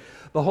 but anyway,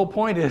 the whole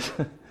point is,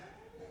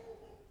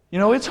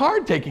 it's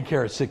hard taking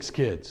care of 6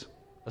 kids,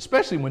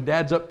 especially when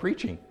Dad's up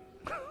preaching.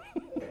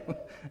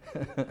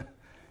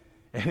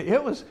 And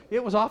it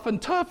was often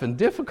tough and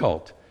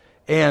difficult.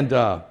 And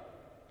the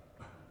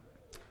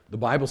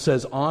Bible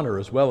says honor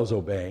as well as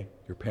obey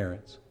your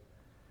parents.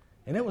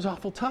 And it was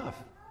awful tough.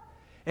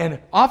 And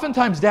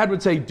oftentimes Dad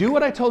would say, do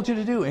what I told you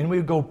to do. And we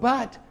would go,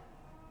 but.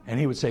 And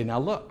he would say, now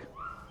look.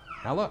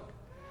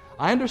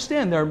 I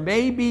understand there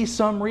may be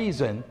some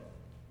reason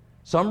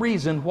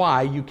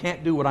why you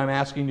can't do what I'm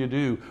asking you to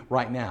do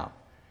right now.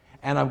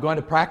 And I'm going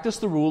to practice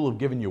the rule of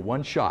giving you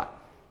one shot.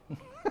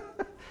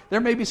 There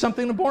may be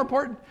something more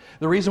important.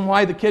 The reason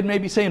why the kid may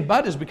be saying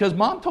but is because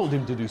Mom told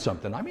him to do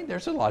something. I mean,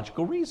 there's a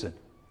logical reason.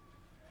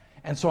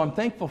 And so I'm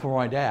thankful for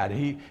my dad.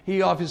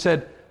 He often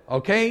said,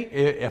 okay,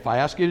 if I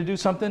ask you to do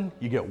something,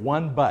 you get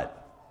one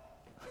but.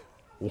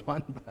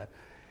 One but.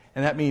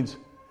 And that means,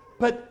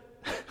 but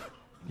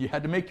you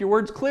had to make your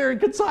words clear and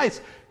concise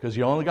because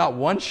you only got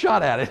one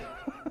shot at it.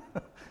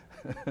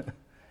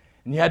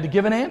 And you had to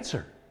give an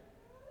answer.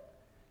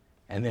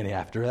 And then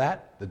after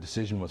that, the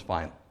decision was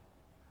final.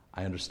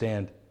 I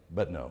understand,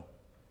 but no.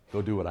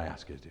 Go do what I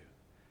ask you to do.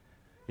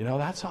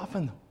 That's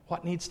often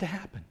what needs to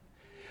happen.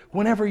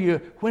 Whenever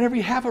you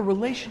have a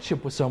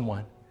relationship with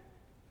someone,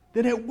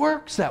 then it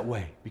works that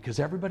way because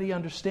everybody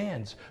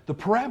understands the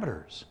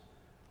parameters.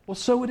 Well,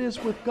 so it is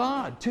with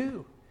God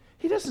too.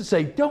 He doesn't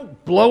say,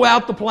 don't blow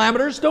out the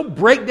parameters, don't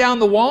break down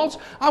the walls.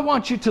 I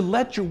want you to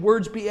let your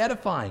words be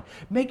edifying.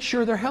 Make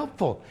sure they're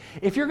helpful.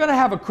 If you're going to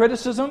have a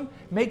criticism,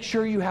 make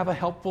sure you have a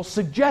helpful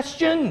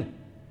suggestion.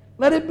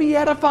 Let it be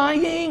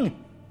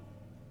edifying.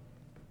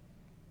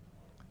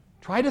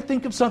 Try to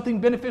think of something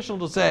beneficial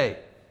to say.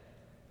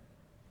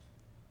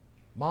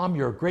 Mom,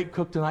 you're a great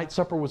cook tonight.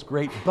 Supper was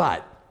great,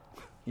 but,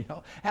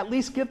 at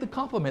least give the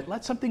compliment.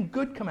 Let something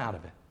good come out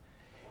of it.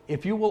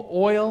 If you will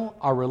oil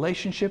our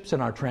relationships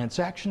and our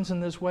transactions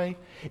in this way,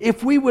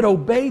 if we would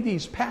obey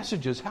these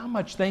passages, how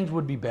much things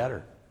would be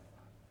better.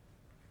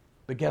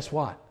 But guess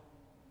what?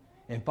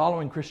 In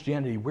following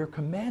Christianity, we're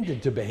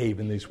commanded to behave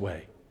in this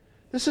way.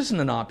 This isn't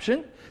an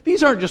option.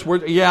 These aren't just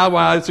words. Yeah,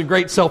 well, it's a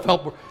great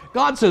self-help word.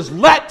 God says,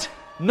 let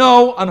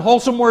no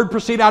unwholesome word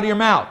proceed out of your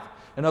mouth.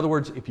 In other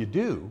words, if you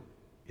do,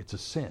 it's a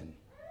sin.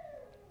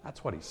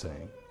 That's what he's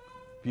saying.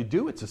 If you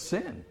do, it's a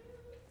sin.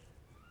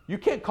 You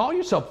can't call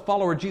yourself a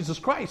follower of Jesus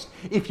Christ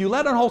if you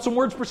let unwholesome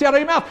words proceed out of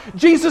your mouth.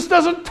 Jesus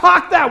doesn't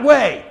talk that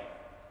way.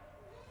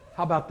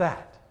 How about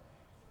that?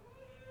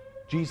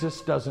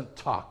 Jesus doesn't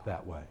talk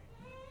that way.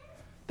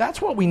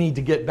 That's what we need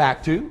to get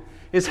back to,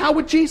 is how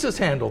would Jesus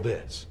handle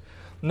this?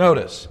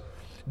 Notice,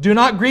 do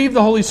not grieve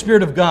the Holy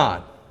Spirit of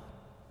God,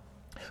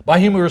 by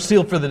whom we were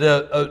sealed for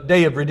the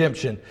day of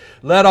redemption.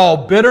 Let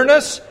all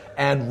bitterness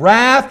and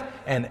wrath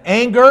and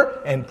anger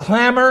and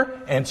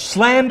clamor and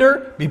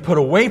slander be put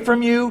away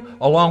from you,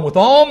 along with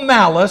all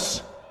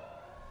malice.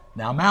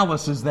 Now,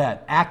 malice is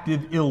that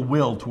active ill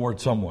will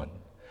toward someone.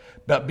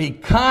 But be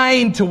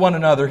kind to one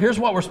another. Here's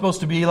what we're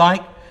supposed to be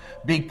like.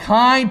 Be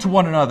kind to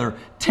one another,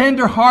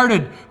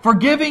 tender-hearted,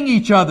 forgiving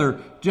each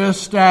other,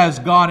 just as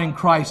God in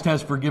Christ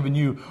has forgiven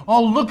you.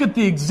 Oh, look at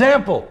the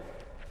example.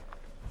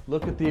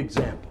 Look at the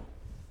example.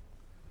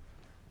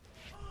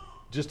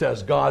 Just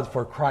as God,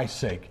 for Christ's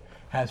sake,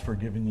 has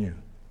forgiven you.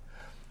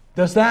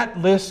 Does that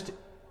list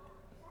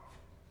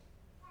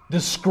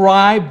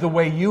describe the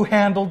way you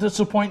handle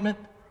disappointment?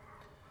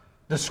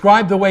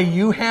 Describe the way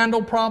you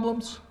handle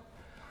problems?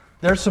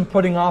 There's some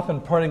putting off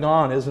and putting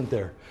on, isn't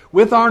there?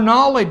 With our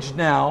knowledge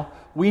now,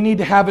 we need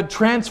to have it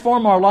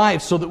transform our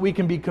lives so that we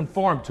can be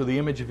conformed to the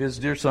image of His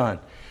dear Son.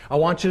 I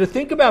want you to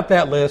think about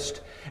that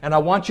list, and I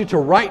want you to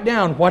write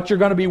down what you're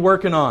going to be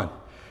working on.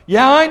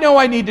 Yeah, I know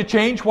I need to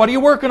change. What are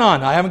you working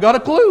on? I haven't got a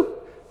clue.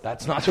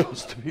 That's not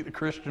supposed to be the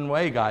Christian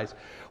way, guys.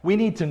 We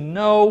need to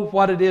know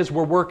what it is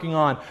we're working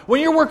on.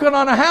 When you're working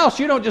on a house,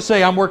 you don't just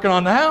say, I'm working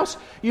on the house.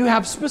 You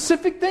have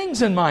specific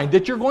things in mind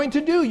that you're going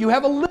to do. You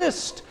have a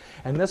list.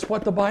 And that's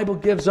what the Bible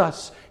gives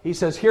us. He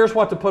says, here's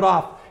what to put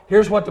off.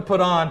 Here's what to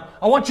put on.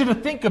 I want you to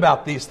think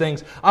about these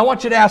things. I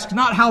want you to ask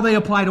not how they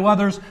apply to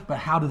others, but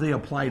how do they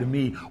apply to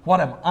me? What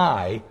am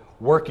I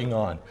working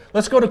on?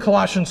 Let's go to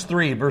Colossians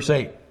 3, verse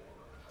 8.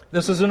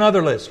 This is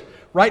another list.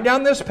 Write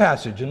down this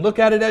passage and look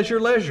at it as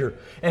your leisure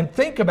and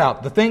think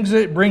about the things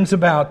that it brings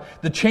about,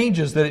 the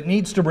changes that it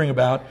needs to bring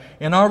about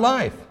in our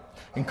life.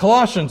 In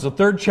Colossians, the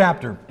 3rd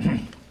chapter,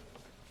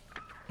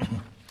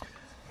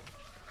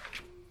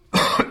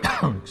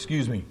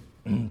 excuse me,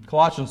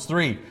 Colossians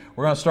 3,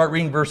 we're going to start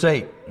reading verse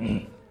 8.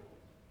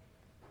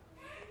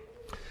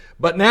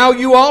 But now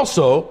you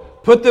also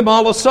put them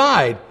all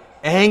aside,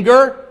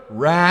 anger,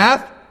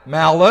 wrath,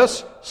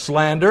 malice,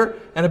 slander,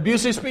 and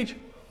abusive speech.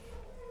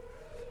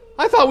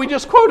 I thought we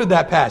just quoted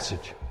that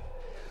passage.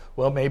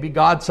 Well, maybe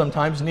God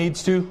sometimes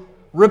needs to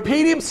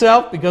repeat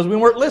Himself because we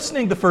weren't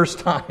listening the first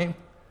time.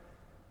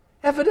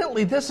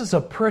 Evidently, this is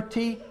a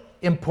pretty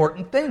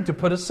important thing to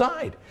put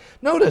aside.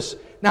 Notice,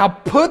 now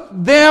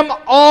put them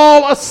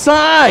all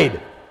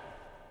aside.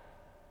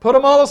 Put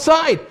them all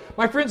aside.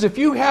 My friends, if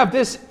you have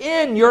this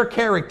in your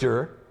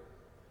character,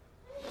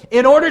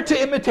 in order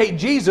to imitate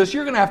Jesus,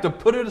 you're going to have to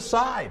put it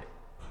aside.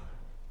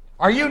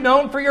 Are you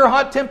known for your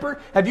hot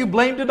temper? Have you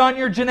blamed it on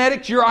your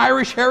genetics, your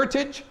Irish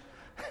heritage?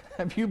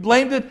 Have you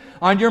blamed it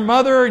on your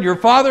mother or your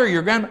father or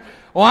your grandma?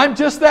 Oh, I'm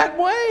just that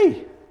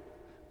way.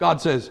 God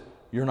says,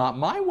 you're not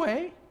my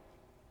way.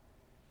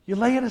 You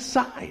lay it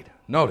aside.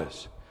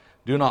 Notice,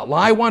 do not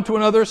lie one to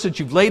another, since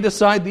you've laid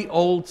aside the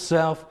old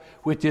self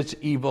with its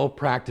evil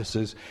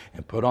practices,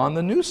 and put on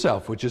the new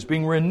self, which is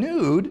being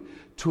renewed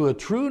to a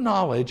true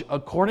knowledge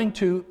according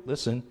to,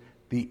 listen,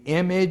 the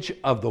image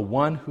of the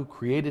one who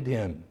created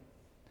him.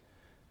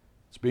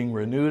 It's being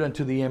renewed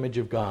unto the image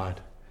of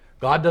God.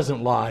 God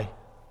doesn't lie,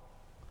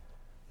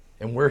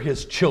 and we're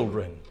his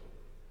children.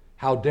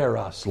 How dare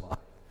us lie?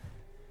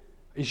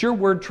 Is your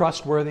word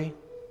trustworthy?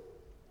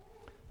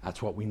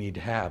 That's what we need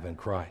to have in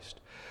Christ.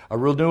 A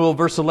renewal,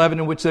 verse 11,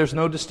 in which there's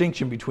no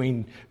distinction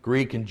between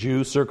Greek and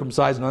Jew,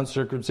 circumcised and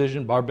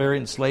uncircumcision,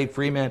 barbarian, slave,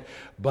 free man,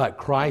 but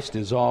Christ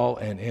is all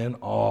and in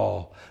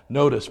all.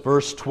 Notice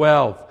verse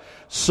 12.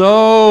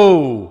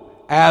 So,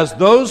 as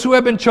those who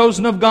have been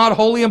chosen of God,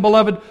 holy and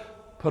beloved,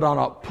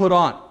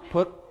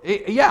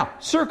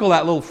 circle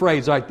that little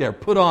phrase right there,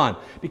 put on,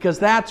 because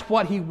that's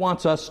what he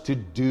wants us to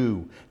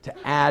do, to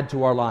add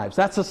to our lives.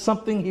 That's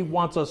something he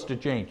wants us to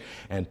change.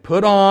 And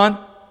put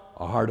on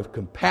a heart of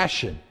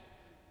compassion,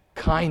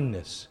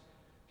 kindness,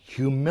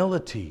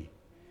 humility,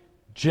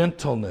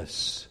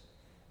 gentleness,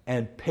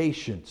 and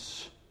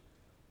patience.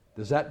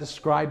 Does that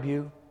describe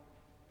you?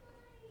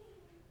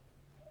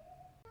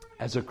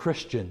 As a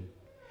Christian,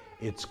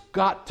 it's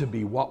got to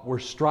be what we're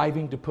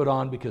striving to put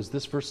on, because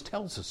this verse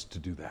tells us to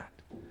do that.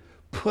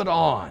 Put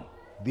on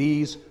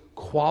these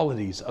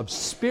qualities of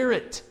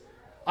spirit,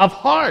 of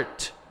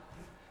heart,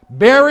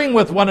 bearing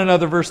with one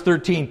another, verse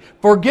 13,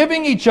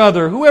 forgiving each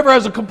other, whoever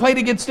has a complaint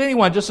against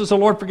anyone, just as the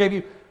Lord forgave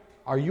you.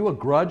 Are you a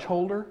grudge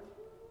holder?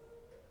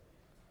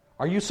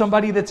 Are you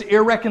somebody that's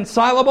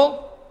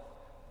irreconcilable?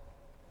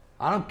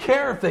 I don't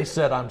care if they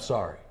said I'm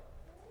sorry.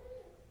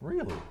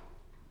 Really?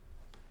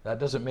 That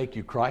doesn't make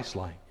you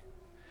Christ-like.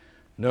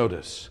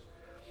 Notice,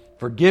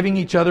 forgiving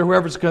each other,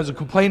 whoever's going to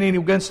complain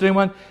against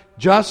anyone,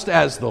 just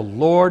as the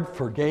Lord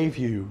forgave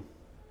you.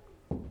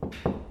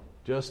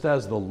 Just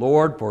as the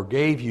Lord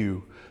forgave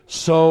you,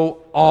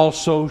 so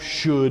also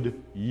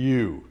should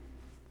you.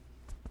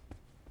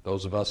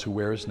 Those of us who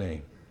wear his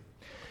name.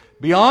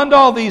 Beyond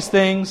all these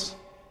things,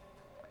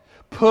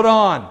 put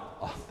on.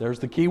 Oh, there's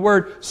the key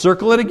word.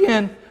 Circle it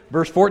again.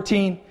 Verse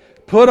 14.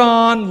 Put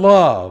on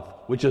love,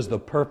 which is the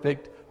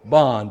perfect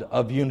bond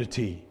of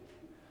unity.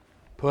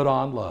 Put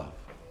on love.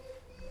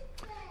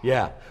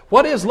 Yeah.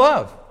 What is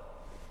love?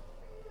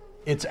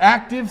 It's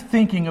active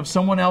thinking of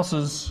someone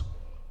else's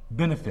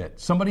benefit,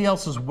 somebody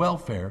else's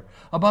welfare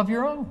above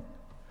your own.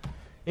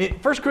 1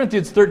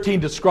 Corinthians 13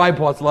 describes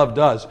what love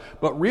does,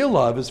 but real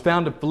love is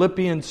found in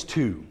Philippians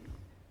 2.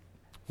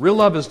 Real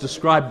love is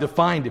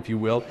defined, if you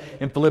will,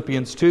 in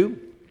Philippians 2.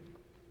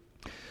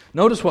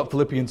 Notice what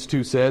Philippians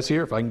 2 says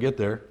here, if I can get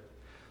there.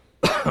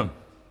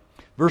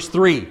 Verse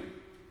 3.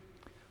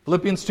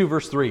 Philippians 2,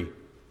 verse 3.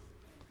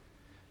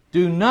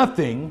 Do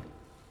nothing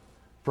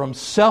from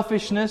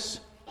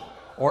selfishness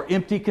or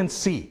empty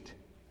conceit,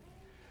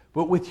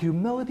 but with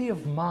humility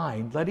of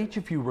mind, let each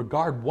of you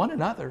regard one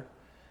another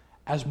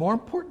as more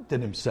important than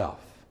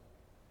himself.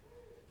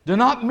 Do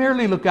not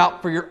merely look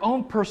out for your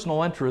own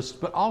personal interests,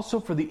 but also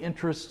for the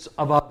interests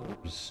of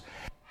others.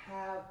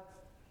 Have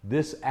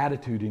this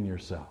attitude in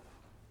yourself,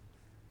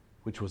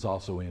 which was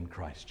also in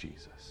Christ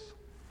Jesus.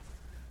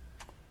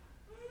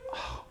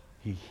 Oh,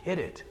 he hit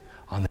it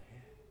on the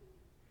head.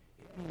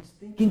 It means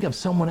thinking of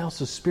someone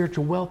else's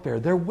spiritual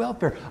welfare, their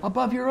welfare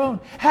above your own.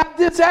 Have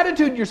this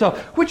attitude in yourself,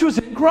 which was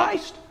in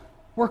Christ.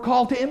 We're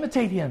called to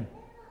imitate him.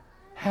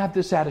 Have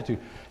this attitude.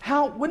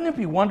 Wouldn't it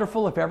be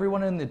wonderful if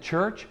everyone in the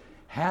church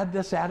had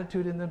this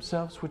attitude in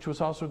themselves, which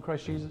was also in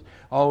Christ Jesus?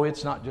 Oh,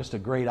 it's not just a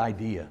great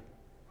idea.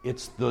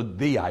 It's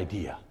the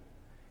idea.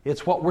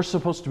 It's what we're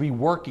supposed to be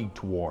working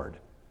toward.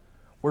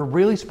 We're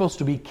really supposed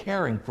to be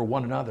caring for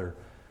one another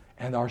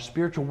and our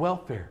spiritual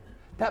welfare.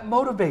 That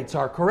motivates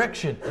our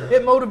correction.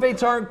 It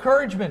motivates our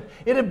encouragement.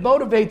 It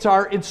motivates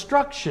our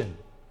instruction.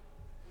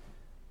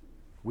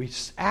 We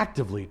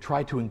actively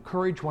try to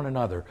encourage one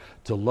another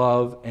to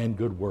love and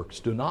good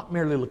works. Do not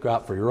merely look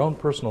out for your own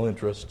personal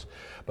interests,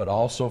 but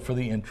also for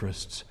the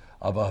interests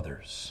of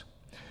others.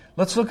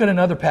 Let's look at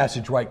another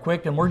passage right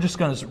quick, and we're just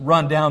going to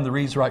run down the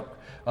reads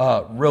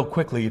real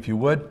quickly, if you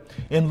would.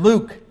 In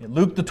Luke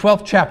the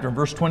 12th chapter,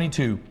 verse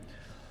 22.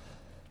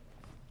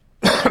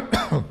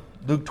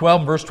 Luke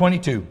 12, verse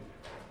 22.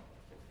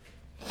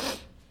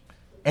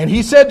 And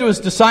he said to his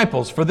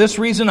disciples, for this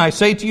reason I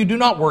say to you, do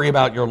not worry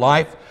about your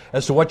life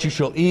as to what you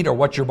shall eat, or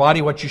what you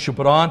shall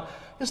put on.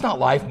 Is not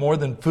life more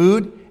than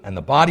food, and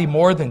the body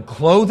more than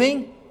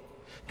clothing?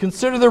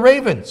 Consider the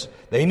ravens.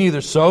 They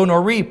neither sow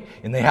nor reap,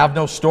 and they have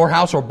no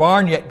storehouse or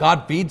barn, yet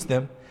God feeds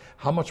them.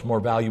 How much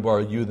more valuable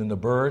are you than the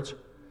birds?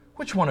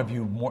 Which one of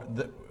you,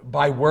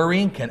 by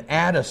worrying, can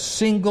add a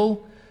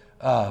single...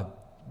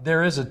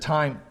 there is a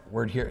time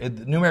word here.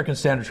 The New American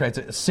Standard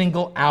translates a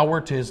single hour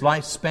to his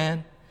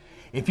lifespan.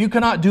 If you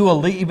cannot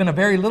do even a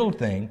very little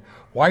thing,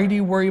 why do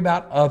you worry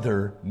about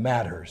other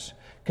matters?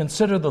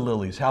 Consider the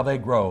lilies, how they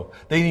grow.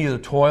 They neither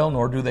toil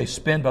nor do they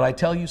spin. But I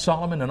tell you,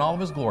 Solomon in all of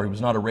his glory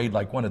was not arrayed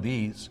like one of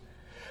these.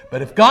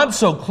 But if God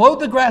so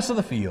clothed the grass of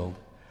the field,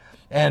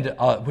 and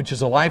which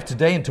is alive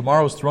today and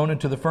tomorrow is thrown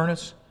into the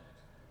furnace,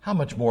 how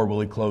much more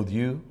will he clothe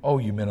you, O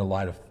you men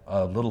of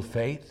little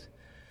faith?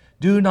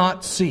 Do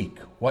not seek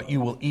what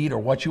you will eat or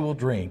what you will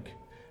drink,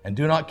 and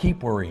do not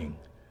keep worrying.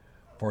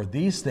 For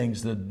these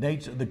things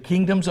the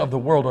kingdoms of the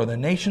world or the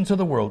nations of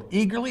the world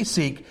eagerly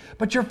seek,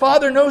 but your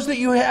Father knows that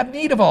you have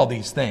need of all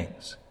these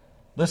things.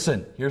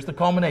 Listen, here's the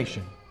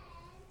culmination.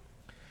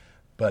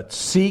 But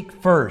seek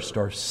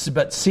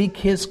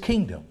his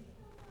kingdom,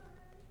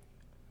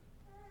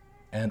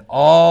 and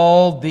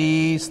all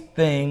these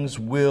things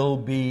will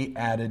be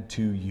added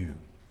to you.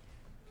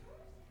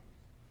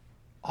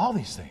 All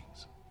these things.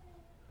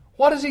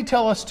 What does he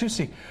tell us to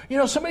seek? You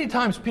know, so many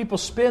times people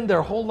spend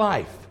their whole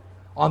life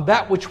on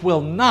that which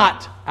will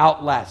not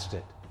outlast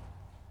it.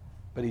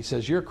 But he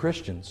says, you're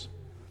Christians.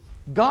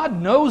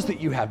 God knows that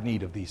you have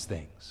need of these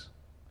things.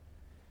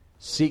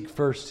 Seek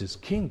first his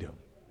kingdom,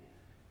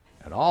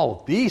 and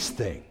all these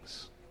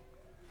things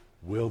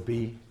will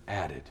be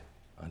added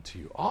unto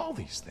you. All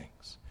these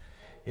things.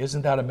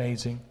 Isn't that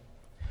amazing?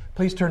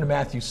 Please turn to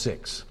Matthew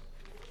 6.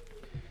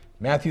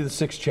 Matthew the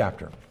 6th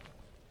chapter.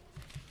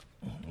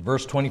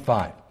 Verse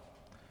 25.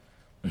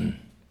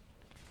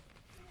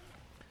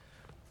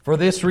 For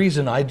this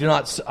reason I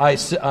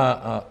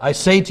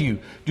say to you,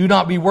 do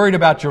not be worried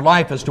about your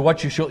life as to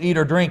what you shall eat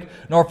or drink,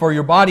 nor for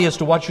your body as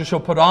to what you shall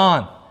put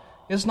on.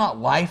 Is not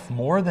life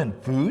more than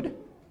food,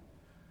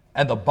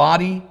 and the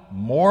body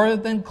more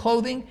than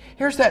clothing?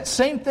 Here's that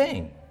same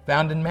thing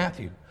found in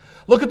Matthew.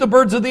 Look at the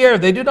birds of the air.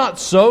 They do not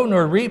sow,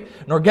 nor reap,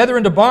 nor gather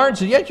into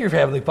barns, and yet your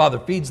heavenly Father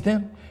feeds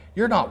them.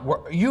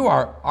 Are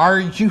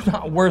you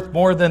not worth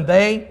more than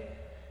they?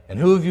 And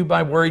who of you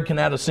by worry can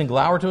add a single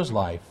hour to his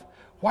life?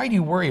 Why do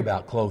you worry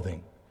about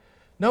clothing?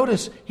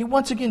 Notice, he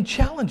once again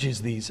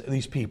challenges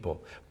these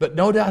people. But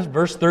notice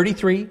verse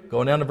 33,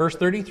 going down to verse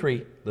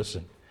 33,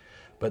 listen.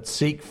 But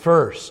seek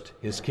first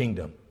his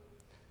kingdom.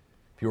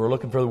 If you were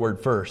looking for the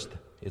word first,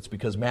 it's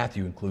because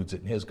Matthew includes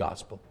it in his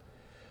gospel.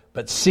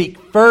 But seek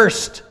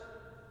first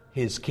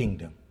his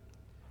kingdom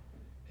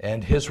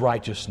and his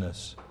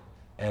righteousness,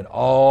 and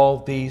all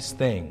these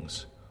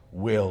things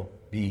will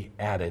be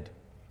added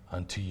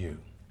unto you.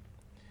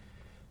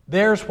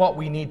 There's what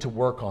we need to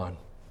work on,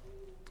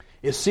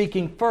 is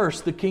seeking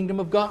first the kingdom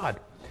of God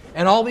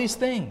and all these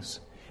things.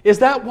 Is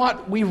that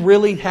what we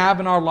really have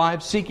in our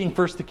lives, seeking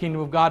first the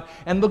kingdom of God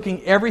and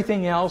looking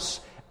everything else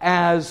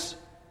as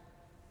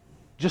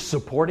just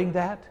supporting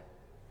that?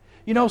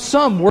 You know,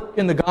 some work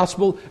in the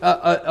gospel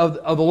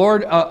of the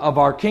Lord, of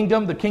our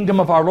kingdom, the kingdom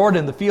of our Lord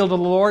in the field of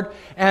the Lord,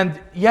 and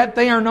yet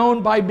they are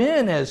known by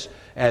men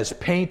as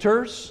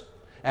painters,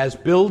 as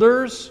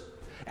builders,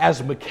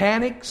 as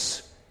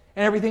mechanics,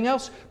 and everything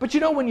else. But you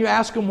know, when you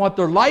ask them what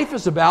their life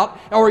is about,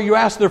 or you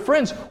ask their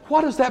friends,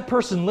 what does that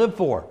person live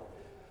for?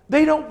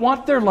 They don't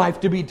want their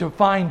life to be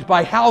defined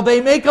by how they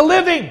make a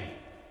living.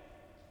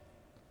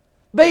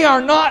 They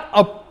are not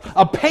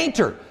a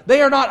painter.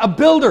 They are not a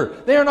builder.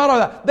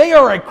 They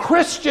are a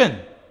Christian.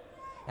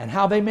 And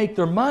how they make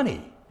their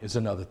money is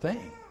another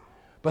thing.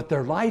 But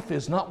their life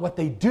is not what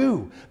they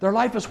do. Their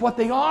life is what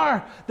they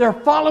are. They're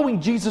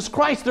following Jesus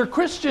Christ. They're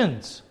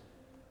Christians.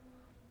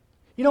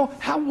 You know,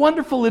 how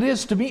wonderful it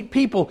is to meet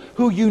people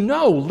who you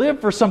know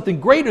live for something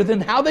greater than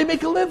how they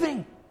make a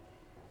living.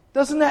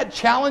 Doesn't that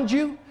challenge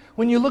you?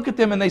 When you look at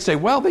them and they say,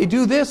 well, they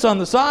do this on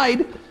the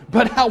side,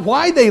 but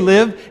why they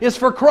live is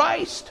for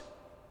Christ.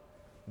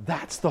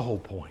 That's the whole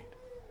point.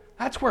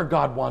 That's where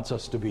God wants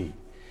us to be.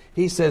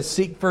 He says,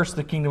 seek first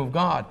the kingdom of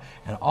God,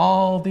 and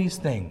all these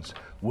things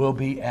will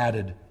be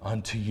added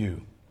unto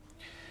you.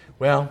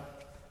 Well,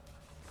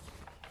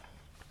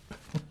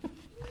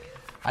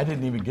 I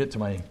didn't even get to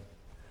my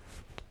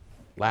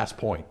last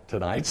point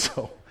tonight,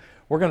 so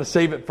we're going to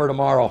save it for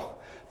tomorrow.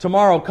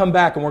 Tomorrow, come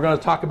back and we're going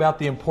to talk about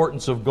the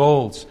importance of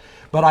goals.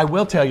 But I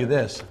will tell you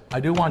this.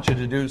 I do want you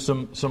to do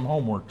some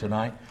homework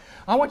tonight.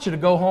 I want you to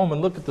go home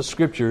and look at the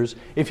Scriptures.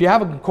 If you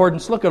have a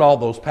concordance, look at all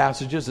those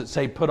passages that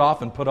say put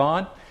off and put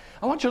on.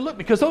 I want you to look,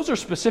 because those are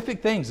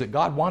specific things that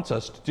God wants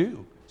us to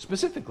do,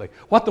 specifically,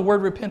 what the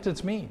word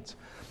repentance means.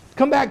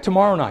 Come back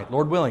tomorrow night,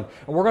 Lord willing,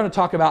 and we're going to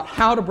talk about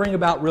how to bring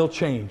about real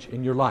change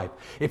in your life.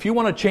 If you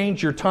want to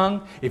change your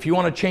tongue, if you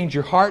want to change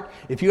your heart,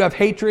 if you have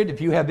hatred,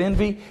 if you have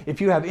envy,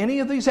 if you have any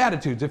of these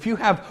attitudes, if you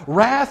have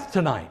wrath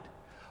tonight,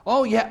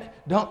 oh yeah,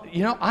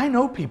 I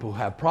know people who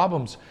have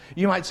problems.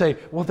 You might say,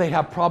 well, they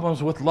have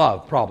problems with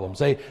love problems.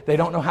 They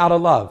don't know how to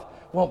love.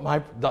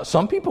 Well,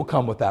 some people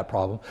come with that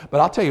problem, but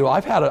I'll tell you,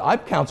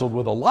 I've counseled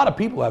with a lot of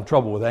people who have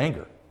trouble with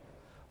anger,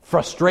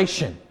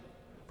 frustration.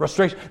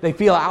 They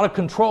feel out of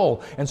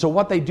control, and so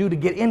what they do to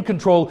get in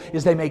control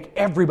is they make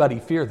everybody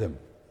fear them,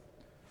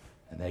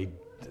 and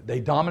they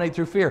dominate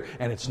through fear.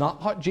 And it's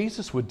not what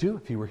Jesus would do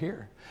if he were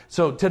here.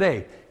 So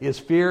today, is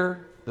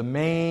fear the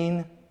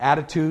main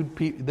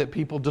attitude that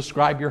people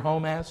describe your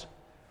home as?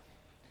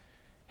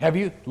 Have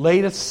you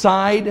laid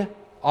aside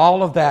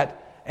all of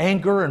that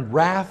anger and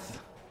wrath?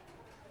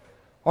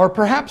 Or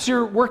perhaps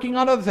you're working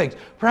on other things.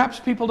 Perhaps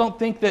people don't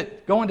think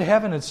that going to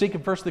heaven and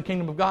seeking first the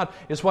kingdom of God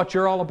is what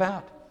you're all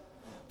about.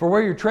 For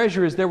where your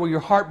treasure is, there will your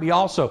heart be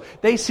also.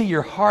 They see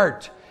your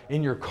heart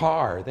in your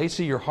car. They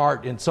see your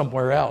heart in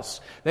somewhere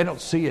else. They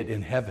don't see it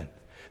in heaven.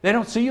 They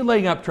don't see you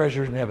laying up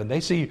treasures in heaven. They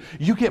see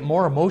you get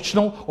more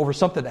emotional over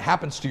something that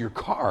happens to your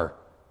car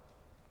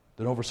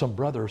than over some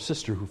brother or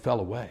sister who fell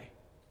away.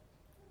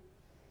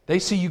 They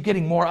see you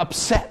getting more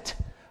upset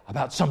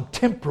about some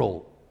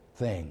temporal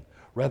thing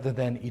rather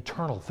than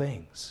eternal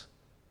things.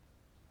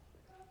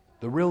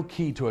 The real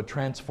key to a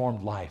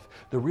transformed life,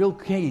 the real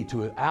key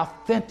to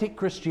authentic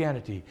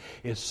Christianity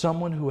is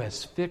someone who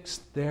has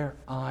fixed their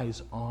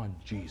eyes on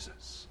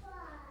Jesus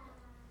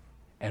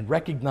and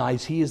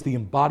recognize He is the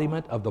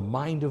embodiment of the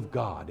mind of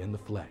God in the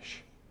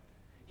flesh.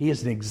 He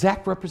is an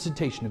exact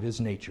representation of His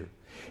nature.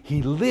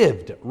 He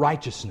lived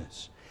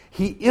righteousness.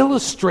 He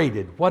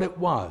illustrated what it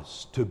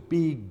was to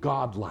be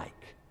godlike.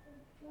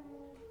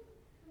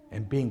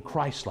 And being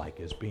Christ-like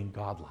is being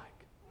godlike.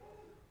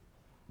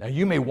 Now,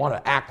 you may want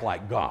to act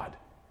like God,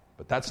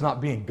 but that's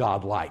not being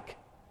God-like.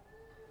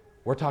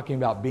 We're talking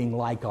about being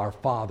like our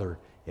Father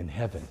in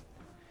heaven.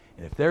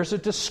 And if there's a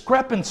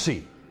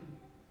discrepancy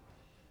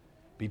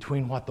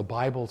between what the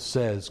Bible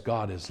says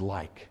God is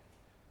like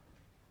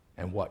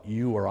and what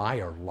you or I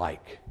are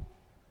like,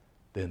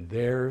 then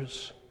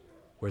there's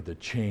where the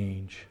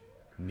change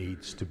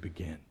needs to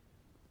begin.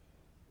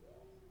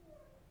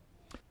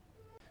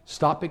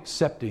 Stop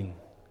accepting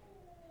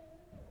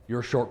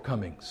your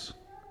shortcomings.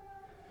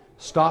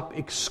 Stop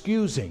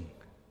excusing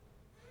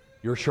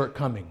your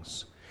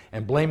shortcomings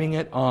and blaming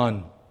it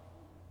on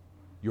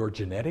your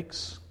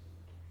genetics,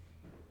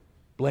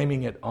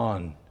 blaming it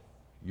on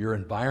your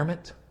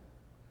environment,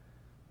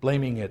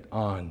 blaming it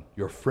on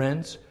your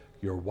friends,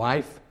 your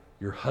wife,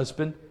 your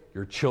husband,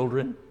 your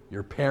children,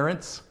 your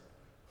parents.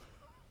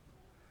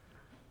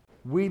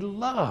 We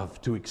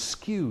love to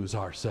excuse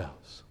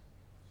ourselves.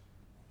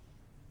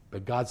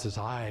 But God says,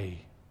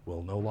 I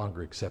will no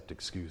longer accept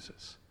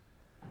excuses.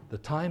 The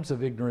times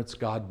of ignorance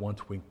God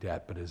once winked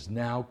at, but is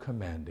now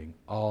commanding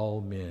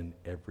all men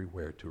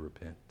everywhere to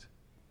repent.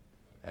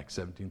 Acts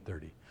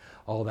 17:30.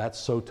 Oh, that's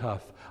so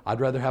tough. I'd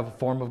rather have a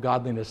form of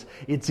godliness.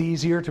 It's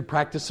easier to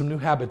practice some new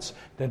habits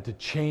than to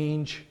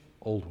change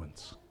old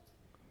ones.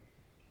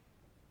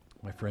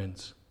 My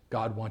friends,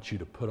 God wants you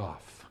to put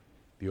off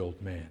the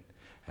old man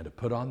and to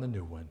put on the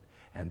new one,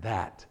 and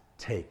that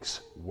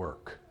takes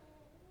work.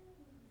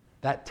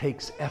 That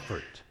takes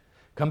effort.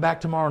 Come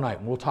back tomorrow night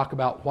and we'll talk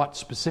about what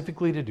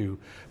specifically to do.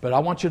 But I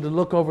want you to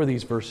look over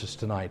these verses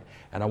tonight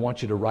and I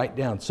want you to write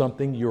down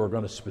something you are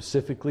going to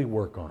specifically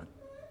work on.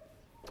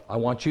 I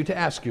want you to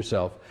ask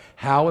yourself,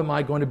 how am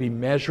I going to be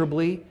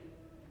measurably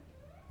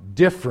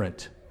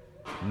different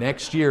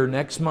next year,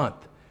 next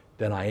month,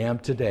 than I am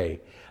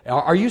today?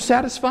 Are you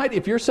satisfied?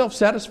 If you're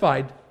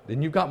self-satisfied,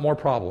 then you've got more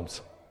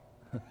problems.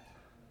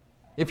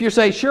 If you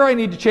say, sure, I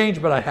need to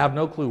change, but I have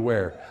no clue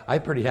where,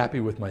 I'm pretty happy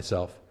with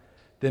myself,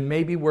 then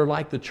maybe we're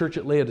like the church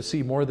at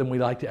Laodicea more than we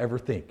like to ever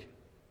think.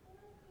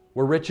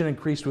 We're rich and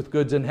increased with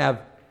goods and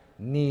have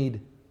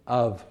need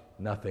of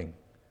nothing.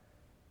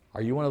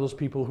 Are you one of those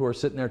people who are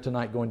sitting there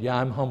tonight going, yeah,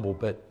 I'm humble,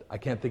 but I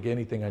can't think of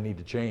anything I need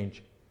to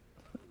change?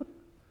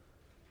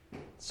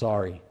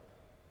 Sorry,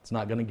 it's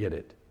not going to get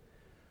it.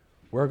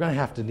 We're going to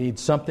have to need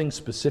something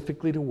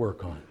specifically to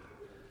work on.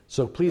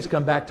 So please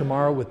come back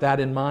tomorrow with that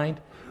in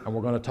mind, and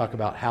we're going to talk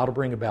about how to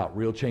bring about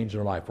real change in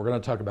our life. We're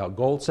going to talk about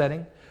goal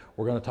setting.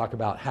 We're going to talk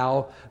about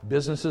how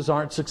businesses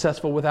aren't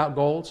successful without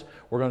goals.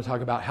 We're going to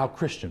talk about how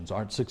Christians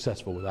aren't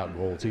successful without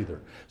goals either.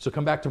 So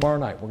come back tomorrow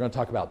night. We're going to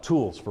talk about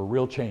tools for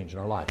real change in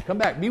our life. Come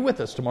back. Be with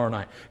us tomorrow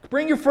night.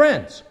 Bring your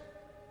friends.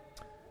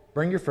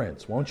 Bring your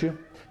friends, won't you?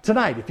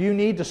 Tonight, if you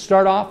need to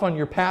start off on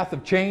your path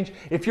of change,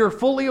 if you're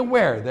fully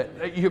aware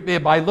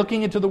that by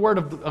looking into the Word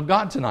of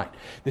God tonight,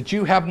 that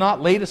you have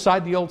not laid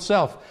aside the old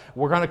self,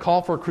 we're going to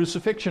call for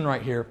crucifixion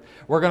right here.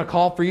 We're going to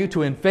call for you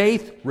to, in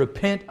faith,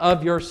 repent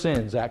of your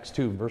sins. Acts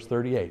 2, verse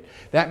 38.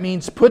 That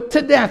means put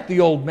to death the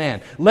old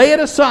man. Lay it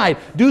aside.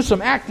 Do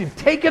some active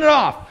taking it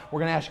off. We're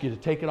going to ask you to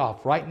take it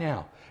off right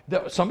now.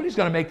 Somebody's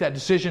going to make that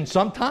decision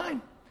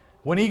sometime.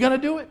 When are you going to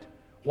do it?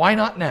 Why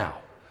not now?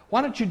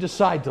 Why don't you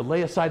decide to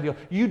lay aside the old?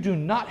 You do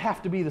not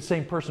have to be the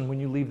same person when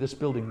you leave this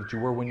building that you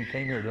were when you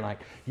came here tonight.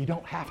 You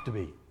don't have to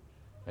be.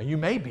 Now, you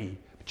may be,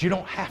 but you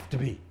don't have to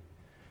be.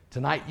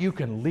 Tonight, you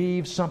can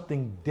leave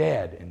something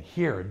dead and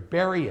here and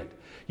bury it.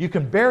 You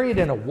can bury it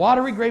in a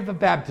watery grave of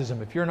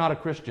baptism if you're not a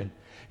Christian.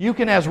 You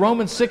can, as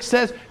Romans 6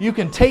 says, you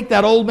can take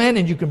that old man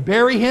and you can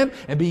bury him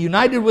and be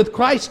united with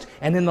Christ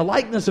and in the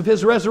likeness of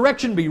His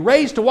resurrection be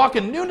raised to walk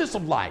in newness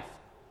of life.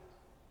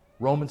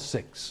 Romans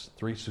 6,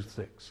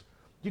 3-6.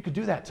 You could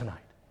do that tonight.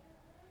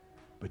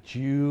 But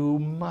you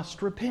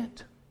must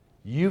repent.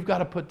 You've got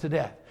to put to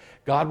death.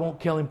 God won't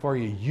kill him for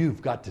you.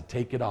 You've got to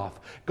take it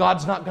off.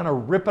 God's not going to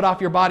rip it off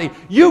your body.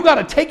 You've got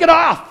to take it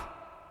off.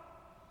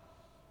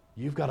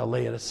 You've got to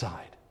lay it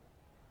aside.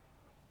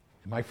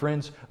 My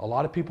friends, a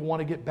lot of people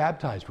want to get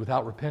baptized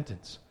without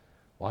repentance.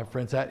 Well,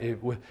 friends,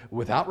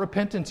 without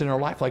repentance in our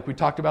life, like we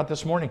talked about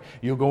this morning,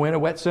 you'll go in a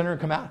wet sinner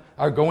and come out,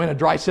 or go in a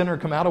dry sinner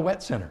and come out a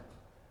wet sinner.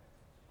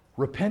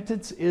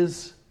 Repentance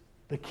is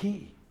the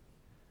key.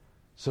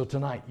 So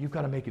tonight, you've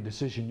got to make a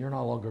decision. You're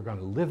no longer going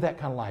to live that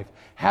kind of life,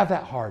 have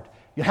that heart,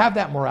 you have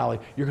that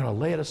morality. You're going to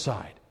lay it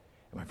aside.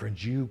 And my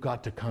friends, you've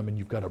got to come and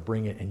you've got to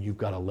bring it and you've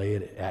got to lay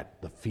it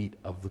at the feet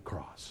of the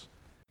cross.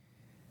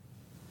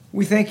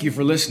 We thank you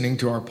for listening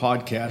to our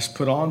podcast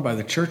put on by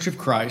the Church of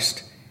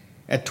Christ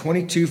at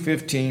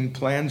 2215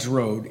 Plans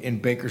Road in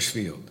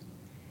Bakersfield.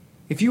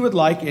 If you would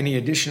like any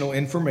additional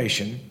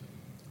information,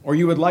 or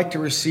you would like to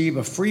receive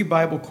a free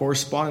Bible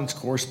correspondence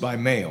course by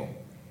mail,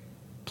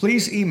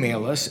 please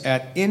email us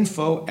at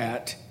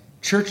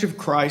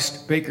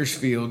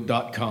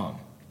info@churchofchristbakersfield.com.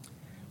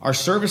 Our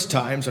service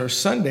times are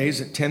Sundays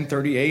at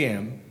 10:30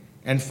 a.m.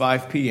 and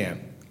 5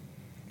 p.m.,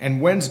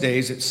 and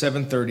Wednesdays at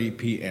 7:30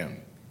 p.m.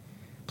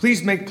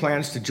 Please make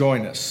plans to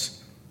join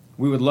us.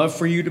 We would love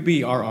for you to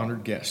be our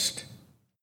honored guest.